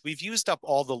 we've used up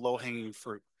all the low-hanging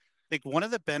fruit. I think one of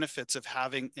the benefits of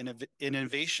having an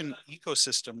innovation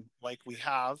ecosystem like we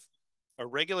have, a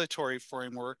regulatory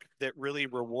framework that really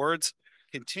rewards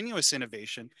continuous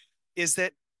innovation, is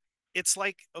that it's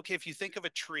like, okay, if you think of a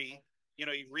tree, you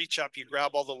reach up, you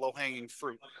grab all the low-hanging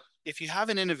fruit. If you have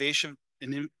an innovation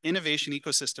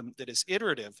ecosystem that is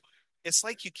iterative, it's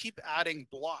like you keep adding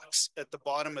blocks at the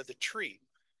bottom of the tree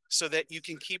so that you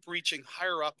can keep reaching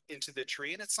higher up into the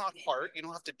tree. And it's not hard. You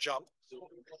don't have to jump.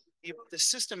 The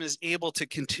system is able to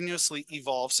continuously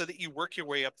evolve so that you work your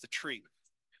way up the tree.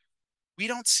 We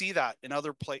don't see that in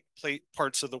other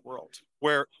parts of the world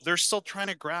where they're still trying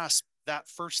to grasp that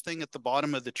first thing at the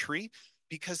bottom of the tree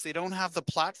because they don't have the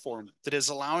platform that is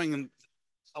allowing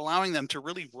them to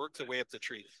really work their way up the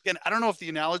tree. Again, I don't know if the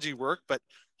analogy worked, but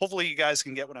hopefully you guys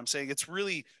can get what I'm saying. It's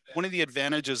really one of the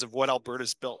advantages of what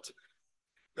Alberta's built.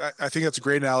 I think that's a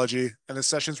great analogy, and the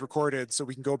session's recorded, so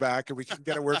we can go back and we can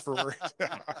get it word for word.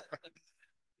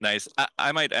 Nice.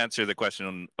 I might answer the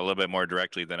question a little bit more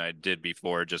directly than I did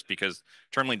before, just because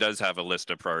Tourmaline does have a list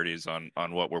of priorities on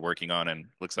what we're working on, and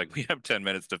looks like we have 10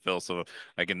 minutes to fill, so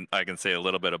I can say a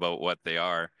little bit about what they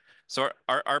are. So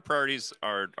our priorities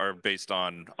are based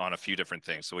on a few different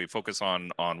things. So we focus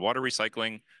on water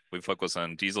recycling, we focus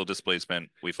on diesel displacement,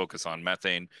 we focus on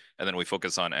methane, and then we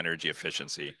focus on energy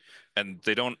efficiency. And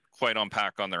they don't quite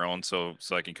unpack on their own, so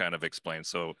I can kind of explain.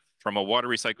 So from a water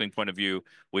recycling point of view,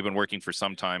 we've been working for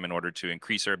some time in order to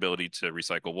increase our ability to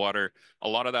recycle water. A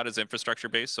lot of that is infrastructure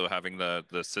based, so having the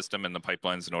system and the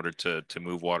pipelines in order to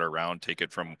move water around, take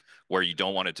it from where you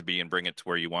don't want it to be and bring it to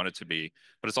where you want it to be.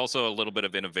 But it's also a little bit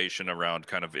of innovation around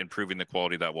kind of improving the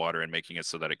quality of that water and making it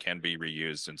so that it can be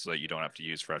reused and so that you don't have to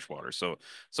use fresh water. So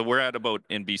we're at about,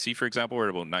 in BC, for example, we're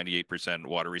at about 98%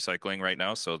 water recycling right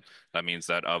now. So that means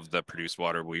that of the produced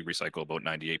water, we recycle about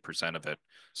 98% of it.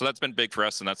 So that's been big for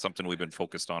us, and that's something we've been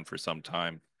focused on for some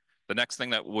time. The next thing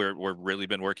that we're really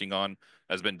been working on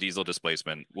has been diesel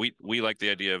displacement. We like the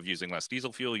idea of using less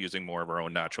diesel fuel, using more of our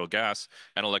own natural gas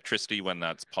and electricity when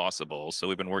that's possible. So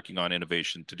we've been working on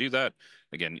innovation to do that.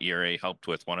 Again, ERA helped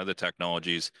with one of the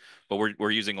technologies, but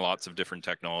we're using lots of different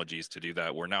technologies to do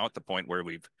that. We're now at the point where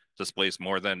we've displaced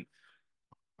more than,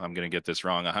 I'm going to get this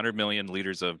wrong, 100 million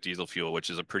liters of diesel fuel, which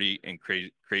is a pretty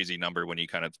crazy number when you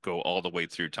kind of go all the way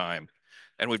through time.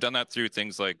 And we've done that through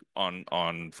things like on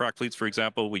frac fleets, for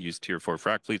example. We use Tier 4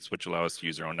 frac fleets, which allow us to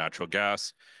use our own natural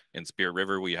gas. In Spirit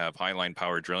River, we have highline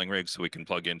power drilling rigs, so we can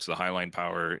plug into the highline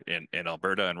power in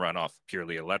Alberta and run off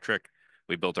purely electric.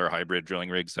 We built our hybrid drilling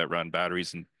rigs that run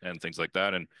batteries and things like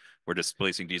that. And we're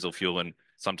displacing diesel fuel and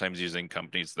sometimes using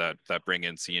companies that bring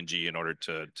in CNG in order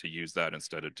to use that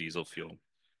instead of diesel fuel.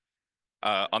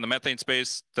 On the methane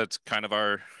space, that's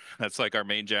like our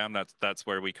main jam. That's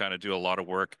where we kind of do a lot of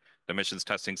work. The Emissions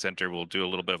Testing Center will do a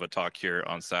little bit of a talk here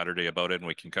on Saturday about it, and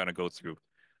we can kind of go through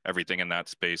everything in that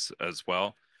space as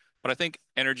well. But I think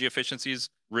energy efficiencies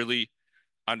really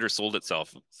undersold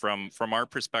itself from our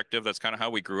perspective. That's kind of how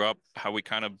we grew up, how we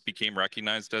kind of became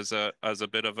recognized as a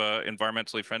bit of a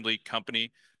environmentally friendly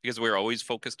company, because we were always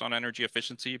focused on energy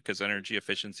efficiency, because energy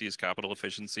efficiency is capital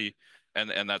efficiency,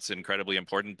 and that's incredibly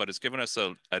important. But it's given us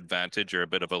an advantage or a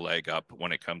bit of a leg up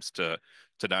when it comes to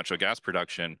natural gas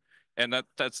production, And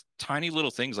that's tiny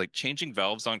little things like changing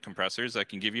valves on compressors that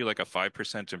can give you like a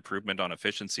 5% improvement on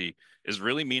efficiency is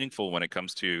really meaningful when it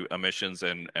comes to emissions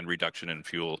and reduction in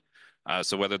fuel.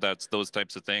 So whether that's those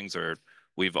types of things, or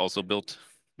we've also built,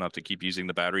 not to keep using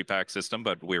the battery pack system,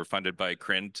 but we were funded by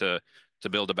CRIN to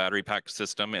build a battery pack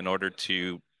system in order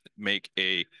to make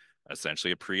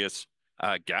essentially a Prius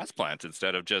gas plant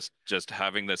instead of just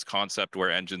having this concept where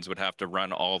engines would have to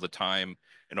run all the time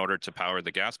in order to power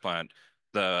the gas plant.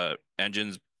 The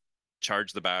engines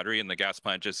charge the battery and the gas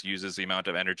plant just uses the amount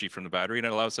of energy from the battery, and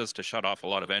it allows us to shut off a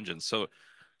lot of engines. So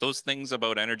those things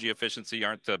about energy efficiency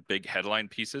aren't the big headline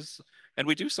pieces. And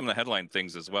we do some of the headline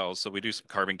things as well. So we do some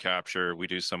carbon capture, we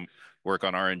do some work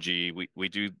on RNG, we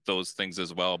do those things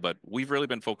as well. But we've really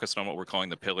been focused on what we're calling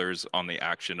the pillars on the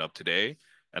action of today.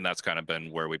 And that's kind of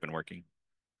been where we've been working.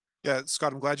 Yeah,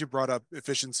 Scott, I'm glad you brought up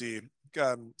efficiency,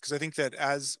 because I think that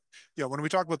as when we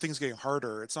talk about things getting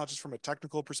harder, it's not just from a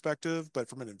technical perspective, but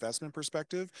from an investment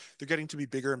perspective. They're getting to be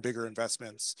bigger and bigger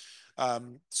investments.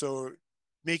 So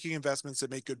making investments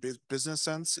that make good business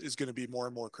sense is going to be more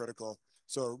and more critical.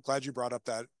 So glad you brought up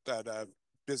that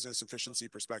business efficiency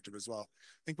perspective as well.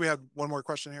 I think we have one more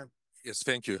question here. Yes,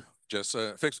 thank you. Just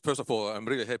first of all, I'm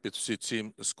really happy to see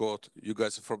Tim, Scott, you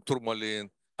guys from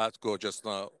Tourmaline, Atco just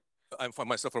now. I'm from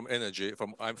myself from energy.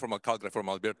 I'm from Calgary, from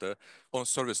Alberta, on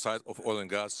service side of oil and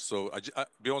gas. So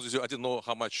be honest with you, I didn't know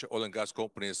how much oil and gas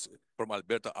companies from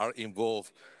Alberta are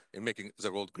involved in making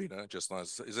the world greener. Just now,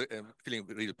 I'm feeling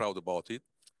really proud about it.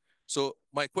 So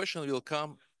my question will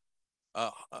come.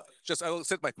 I will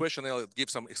set my question and I'll give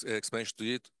some explanation to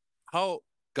it. How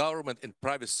government and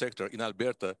private sector in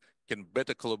Alberta can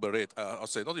better collaborate, I'll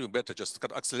say not even better, just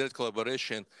accelerate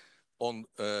collaboration on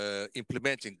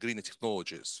implementing green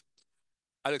technologies.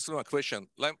 I'll explain my question.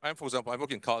 For example, I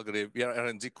work in Calgary. We are an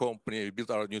R&D company. We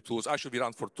build our new tools. Actually, we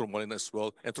run for Tourmaline as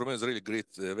well. And Tourmaline is really great,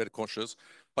 very conscious.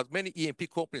 But many E&P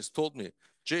companies told me,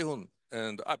 Jehun,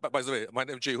 and by the way, my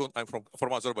name is Jehun. I'm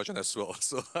from Azerbaijan as well.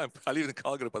 So I live in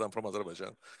Calgary, but I'm from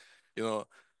Azerbaijan.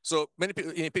 So many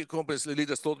E&P companies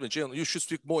leaders told me, Jehun, you should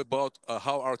speak more about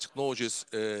how our technologies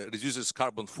reduces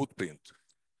carbon footprint.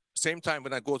 Same time,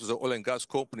 when I go to the oil and gas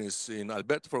companies in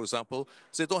Alberta, for example,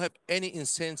 they don't have any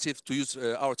incentive to use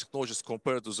our technologies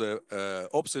compared to the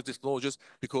obsolete technologies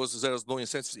because there's no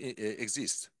incentive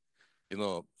exist.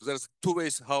 There's two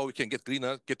ways how we can get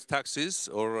greener, get taxes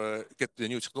or get the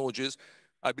new technologies.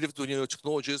 I believe the new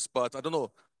technologies, but I don't know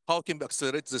how can we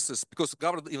accelerate this because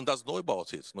government even doesn't know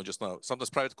about it, not just now. Sometimes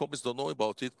private companies don't know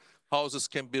about it. How this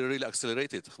can be really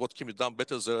accelerated? What can be done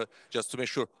better there just to make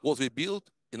sure what we build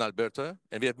in Alberta,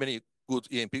 and we have many good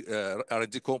E&P,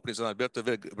 R&D companies in Alberta,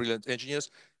 very brilliant engineers,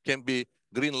 can be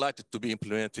green lighted to be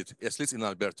implemented, at least in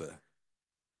Alberta.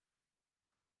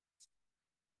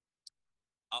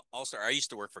 I'll start. I used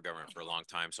to work for government for a long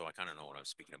time, so I kind of know what I'm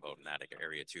speaking about in that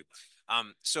area too.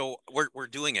 So we're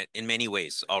doing it in many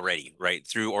ways already, right?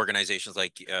 Through organizations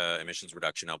like Emissions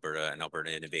Reduction Alberta and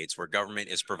Alberta Innovates, where government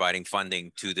is providing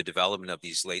funding to the development of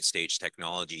these late stage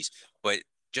technologies. But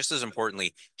just as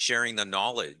importantly, sharing the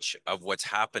knowledge of what's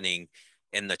happening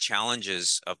and the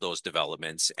challenges of those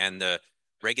developments and the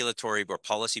regulatory or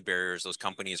policy barriers those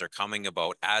companies are coming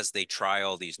about as they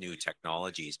trial these new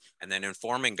technologies, and then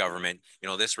informing government,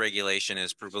 this regulation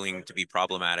is proving to be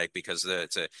problematic because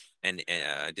it's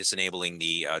disenabling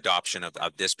the adoption of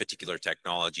this particular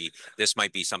technology. This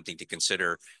might be something to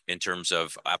consider in terms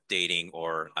of updating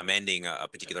or amending a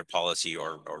particular policy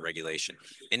or regulation.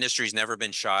 Industry's never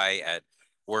been shy at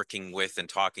working with and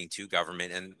talking to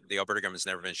government, and the Alberta government's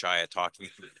never been shy at talking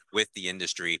with the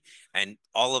industry. And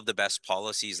all of the best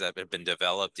policies that have been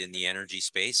developed in the energy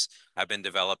space have been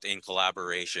developed in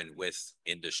collaboration with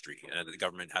industry. The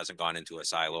government hasn't gone into a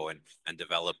silo and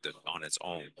developed it on its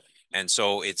own. And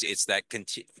so it's that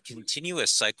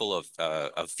continuous cycle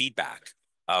of feedback,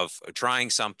 of trying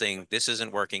something, this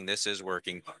isn't working, this is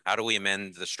working. How do we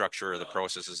amend the structure of the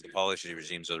processes, the policy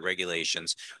regimes, or the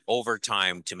regulations over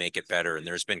time to make it better? And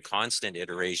there's been constant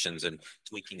iterations and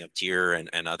tweaking of tier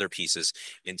and other pieces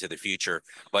into the future.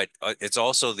 But it's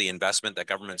also the investment that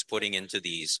government's putting into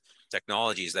these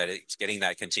technologies that it's getting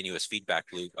that continuous feedback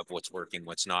loop of what's working,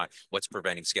 what's not, what's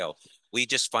preventing scale. We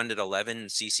just funded 11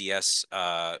 CCS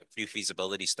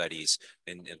feasibility studies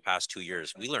in the past 2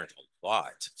 years. We learned a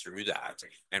lot through that,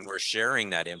 and we're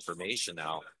sharing that information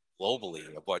now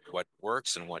globally of what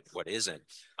works and what isn't.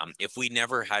 If we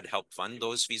never had helped fund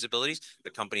those feasibilities, the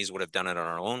companies would have done it on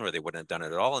our own, or they wouldn't have done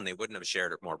it at all, and they wouldn't have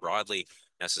shared it more broadly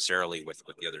necessarily with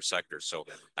the other sectors. So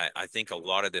I think a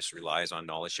lot of this relies on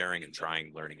knowledge sharing and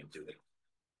trying, learning, and doing.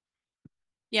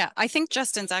 Yeah, I think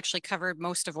Justin's actually covered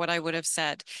most of what I would have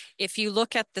said. If you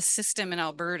look at the system in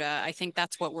Alberta, I think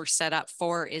that's what we're set up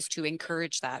for, is to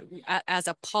encourage that. As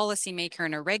a policymaker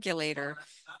and a regulator,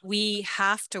 we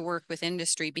have to work with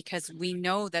industry because we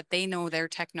know that they know their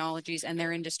technologies and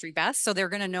their industry best. So they're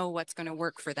going to know what's going to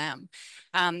work for them.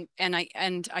 And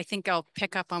I think I'll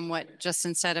pick up on what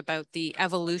Justin said about the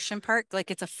evolution part. Like,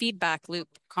 it's a feedback loop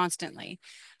constantly.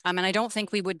 And I don't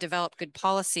think we would develop good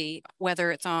policy,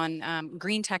 whether it's on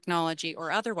green technology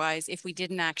or otherwise, if we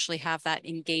didn't actually have that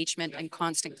engagement and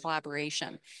constant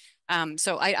collaboration.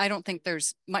 So I don't think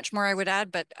there's much more I would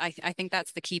add, but I think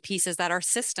that's the key piece, is that our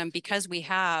system, because we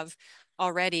have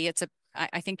already,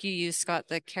 I think you use, Scott,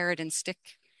 the carrot and stick,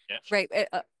 Yeah. right?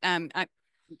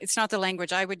 It's not the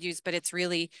language I would use, but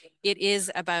it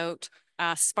is about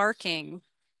sparking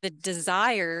the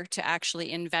desire to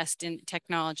actually invest in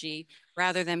technology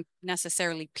rather than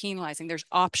necessarily penalizing. There's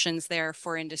options there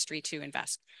for industry to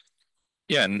invest.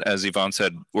 Yeah, and as Yvonne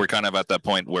said, we're kind of at that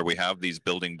point where we have these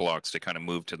building blocks to kind of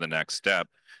move to the next step.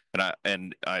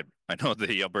 And I know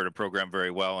the Alberta program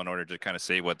very well in order to kind of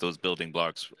say what those building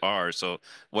blocks are. So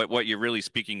what you're really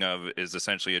speaking of is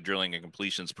essentially a drilling and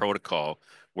completions protocol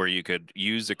where you could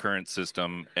use the current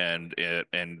system and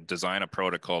design a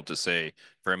protocol to say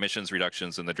for emissions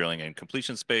reductions in the drilling and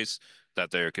completion space, that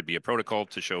there could be a protocol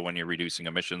to show when you're reducing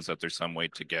emissions that there's some way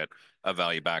to get a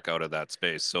value back out of that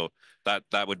space. So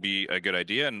that would be a good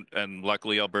idea. And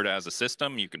luckily Alberta has a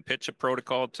system. You can pitch a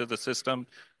protocol to the system,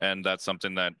 and that's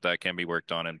something that can be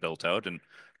worked on and built out. And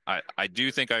I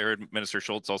do think I heard Minister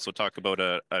Schultz also talk about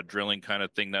a drilling kind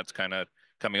of thing that's kind of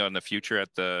coming out in the future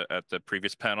at the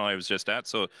previous panel I was just at.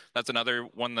 So that's another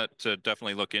one that to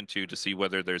definitely look into to see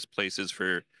whether there's places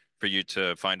for you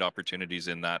to find opportunities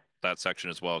in that section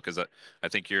as well, because I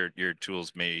think your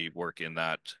tools may work in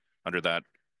that under that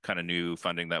kind of new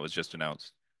funding that was just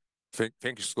announced. Thank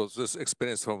you, Scott. This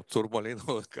experience from Tourmaline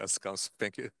comes.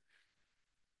 Thank you.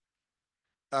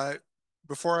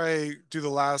 Before I do the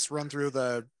last run through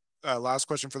the last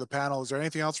question for the panel, is there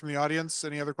anything else from the audience?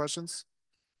 Any other questions?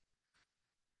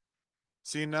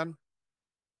 Seeing none?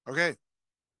 Okay.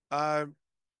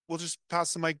 We'll just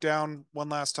pass the mic down one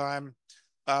last time.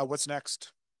 What's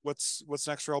next? What's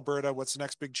next for Alberta? What's the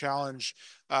next big challenge?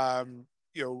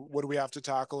 What do we have to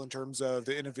tackle in terms of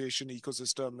the innovation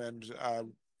ecosystem, and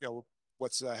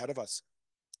what's ahead of us?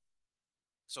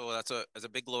 So that's a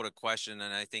big loaded question,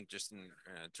 and I think just in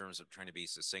terms of trying to be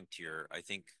succinct here, I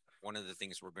think one of the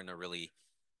things we're going to really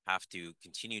have to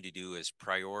continue to do is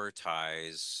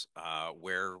prioritize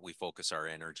where we focus our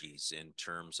energies in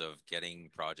terms of getting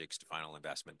projects to final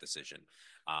investment decision,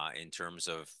 in terms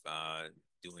of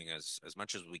doing as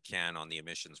much as we can on the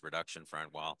emissions reduction front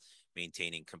while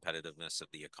maintaining competitiveness of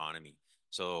the economy.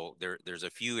 So there's a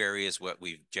few areas where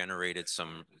we've generated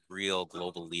some real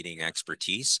global leading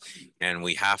expertise, and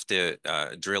we have to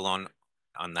drill on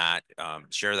that,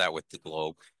 share that with the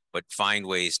globe, but find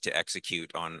ways to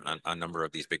execute on a number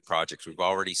of these big projects. We've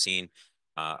already seen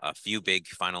a few big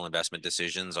final investment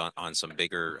decisions on some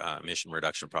bigger emission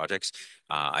reduction projects.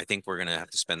 I think we're going to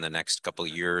have to spend the next couple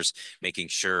of years making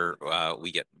sure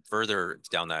we get further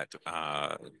down that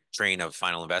train of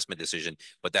final investment decision,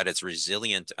 but that it's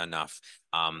resilient enough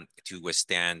to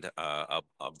withstand a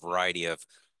variety of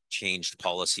changed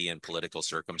policy and political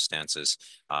circumstances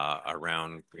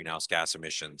around greenhouse gas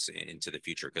emissions into the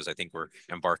future, because I think we're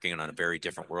embarking on a very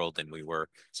different world than we were,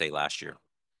 say, last year.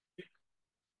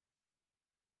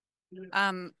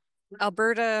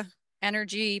 Alberta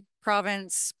energy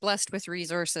province, blessed with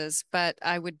resources, but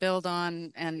I would build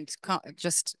on and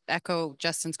just echo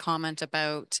Justin's comment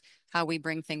about how we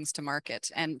bring things to market.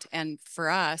 And for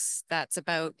us, that's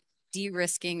about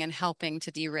de-risking and helping to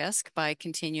de-risk by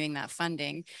continuing that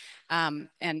funding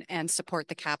and support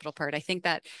the capital part. I think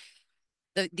that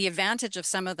the advantage of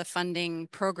some of the funding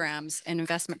programs and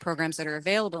investment programs that are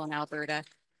available in Alberta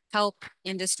help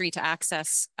industry to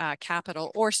access capital,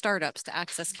 or startups to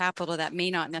access capital that may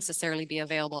not necessarily be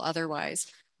available otherwise.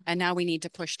 And now we need to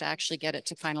push to actually get it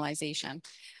to finalization.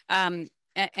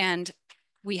 And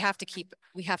we have to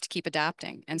keep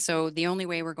adapting. And so the only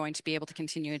way we're going to be able to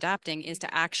continue adapting is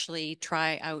to actually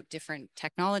try out different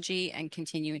technology and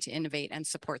continue to innovate and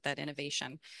support that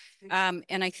innovation. And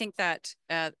I think that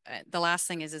the last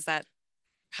thing is that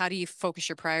how do you focus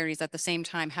your priorities at the same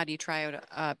time? How do you try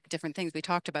out different things? We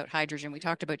talked about hydrogen, we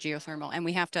talked about geothermal, and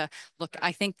we have to look,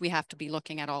 I think we have to be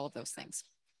looking at all of those things.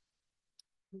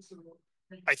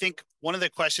 I think one of the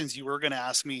questions you were going to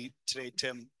ask me today,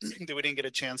 Tim, that we didn't get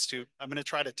a chance to, I'm going to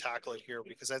try to tackle it here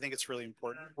because I think it's really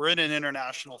important. We're in an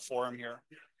international forum here.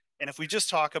 And if we just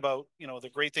talk about, the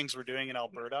great things we're doing in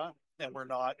Alberta, and we're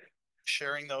not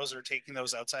sharing those or taking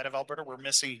those outside of Alberta, we're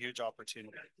missing a huge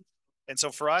opportunity. And so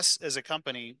for us as a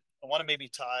company, I want to maybe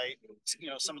tie,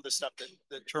 some of the stuff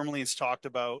that Tourmaline's talked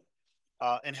about,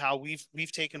 and how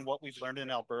we've taken what we've learned in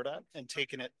Alberta and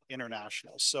taken it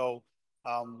international. So,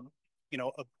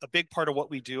 a big part of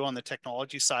what we do on the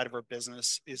technology side of our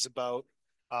business is about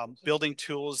building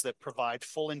tools that provide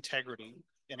full integrity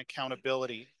and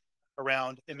accountability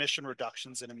around emission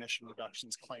reductions and emission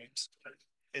reductions claims.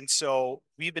 And so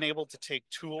we've been able to take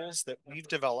tools that we've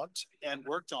developed and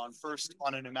worked on first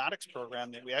on a pneumatics program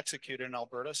that we executed in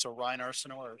Alberta. So Ryan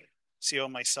Arsenault, our CEO,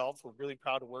 and myself, we're really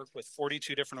proud to work with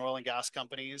 42 different oil and gas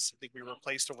companies. I think we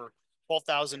replaced over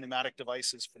 12,000 pneumatic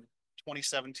devices from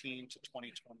 2017 to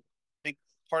 2020. I think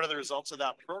part of the results of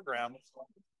that program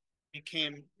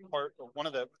became part of one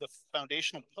of the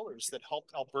foundational pillars that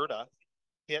helped Alberta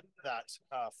hit that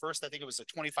first, I think it was a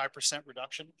 25%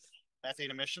 reduction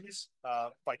methane emissions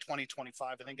by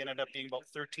 2025. I think it ended up being about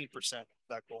 13% of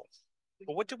that goal.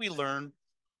 But what did we learn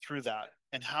through that,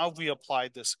 and how have we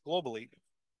applied this globally?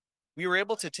 We were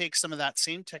able to take some of that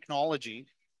same technology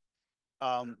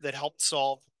that helped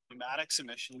solve pneumatics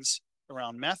emissions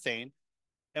around methane,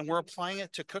 and we're applying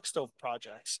it to cook stove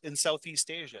projects in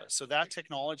Southeast Asia. So that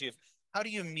technology of how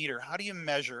do you meter, how do you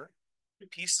measure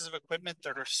pieces of equipment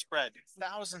that are spread,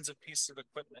 thousands of pieces of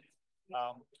equipment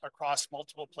across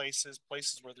multiple places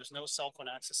where there's no cell phone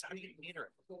access. How do you meter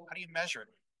it? How do you measure it?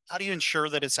 How do you ensure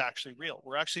that it's actually real?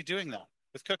 We're actually doing that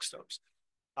with cook stoves.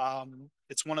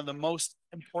 It's one of the most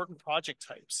important project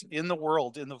types in the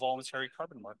world in the voluntary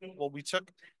carbon market. Well, we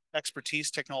took expertise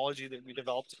technology that we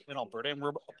developed in Alberta and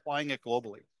we're applying it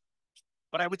globally.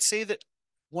 But I would say that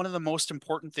one of the most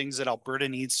important things that Alberta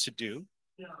needs to do,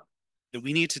 that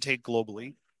we need to take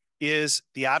globally, is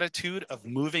the attitude of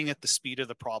moving at the speed of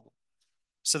the problem.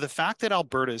 So the fact that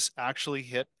Alberta's actually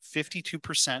hit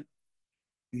 52%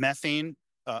 methane,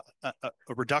 a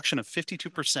reduction of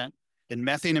 52% in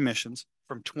methane emissions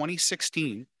from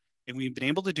 2016, and we've been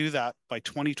able to do that by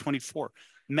 2024.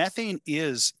 Methane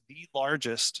is the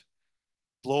largest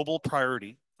global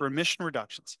priority for emission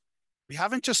reductions. We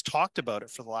haven't just talked about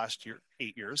it for the last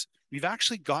 8 years. We've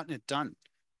actually gotten it done.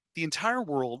 The entire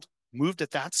world moved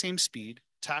at that same speed,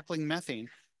 tackling methane.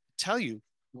 I tell you,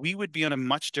 we would be on a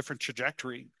much different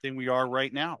trajectory than we are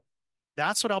right now.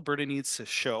 That's what Alberta needs to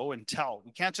show and tell.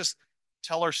 We can't just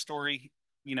tell our story,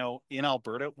 in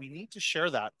Alberta. We need to share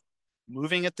that,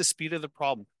 moving at the speed of the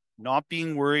problem, not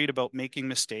being worried about making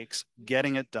mistakes,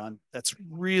 getting it done. That's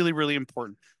really, really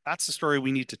important. That's the story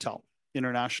we need to tell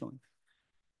internationally.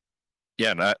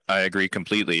 Yeah, and I agree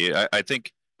completely. I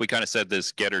think we kind of said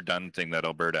this get or done thing that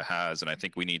Alberta has, and I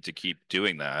think we need to keep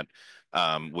doing that.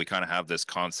 We kind of have this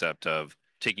concept of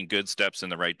taking good steps in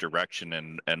the right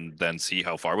direction and then see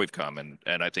how far we've come.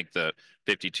 And I think the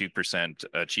 52%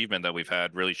 achievement that we've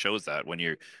had really shows that when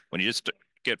you just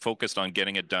get focused on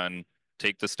getting it done,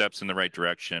 take the steps in the right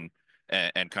direction,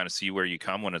 and kind of see where you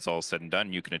come when it's all said and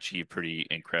done, you can achieve pretty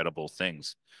incredible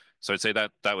things. So I'd say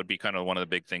that would be kind of one of the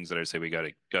big things that I say we got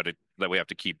to that we have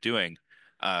to keep doing.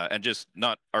 And just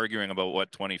not arguing about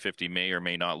what 2050 may or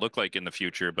may not look like in the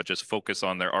future, but just focus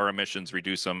on there are emissions,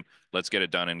 reduce them, let's get it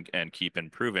done and keep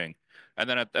improving. And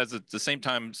then at the same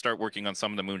time, start working on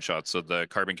some of the moonshots. So the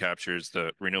carbon captures,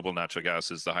 the renewable natural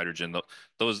gases, the hydrogen,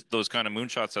 those kind of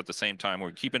moonshots at the same time.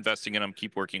 We keep investing in them,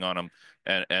 keep working on them,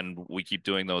 and we keep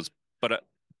doing those. But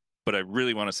I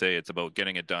really want to say it's about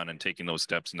getting it done and taking those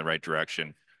steps in the right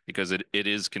direction, because it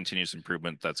is continuous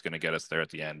improvement that's going to get us there at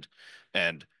the end.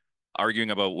 And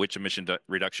arguing about which emission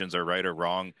reductions are right or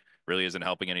wrong really isn't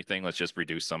helping anything. Let's just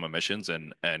reduce some emissions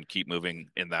and keep moving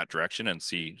in that direction and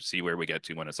see where we get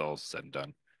to when it's all said and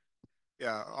done.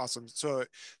 Yeah, awesome. So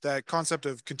that concept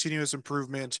of continuous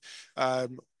improvement,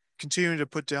 continuing to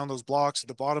put down those blocks at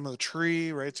the bottom of the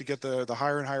tree, right, to get the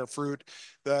higher and higher fruit.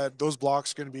 Those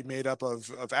blocks are going to be made up of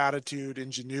attitude,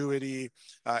 ingenuity,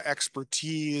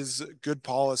 expertise, good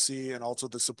policy, and also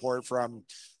the support from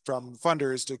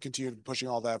funders to continue pushing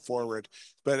all that forward.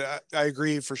 But I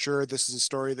agree for sure. This is a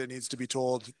story that needs to be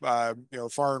told,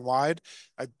 far and wide.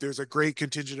 There's a great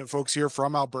contingent of folks here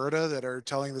from Alberta that are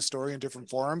telling the story in different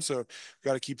forums. So we've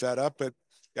got to keep that up. But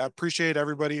I appreciate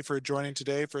everybody for joining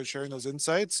today, for sharing those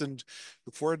insights, and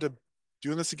look forward to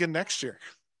doing this again next year.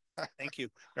 Thank you.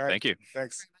 All right. Thank you.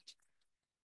 Thanks.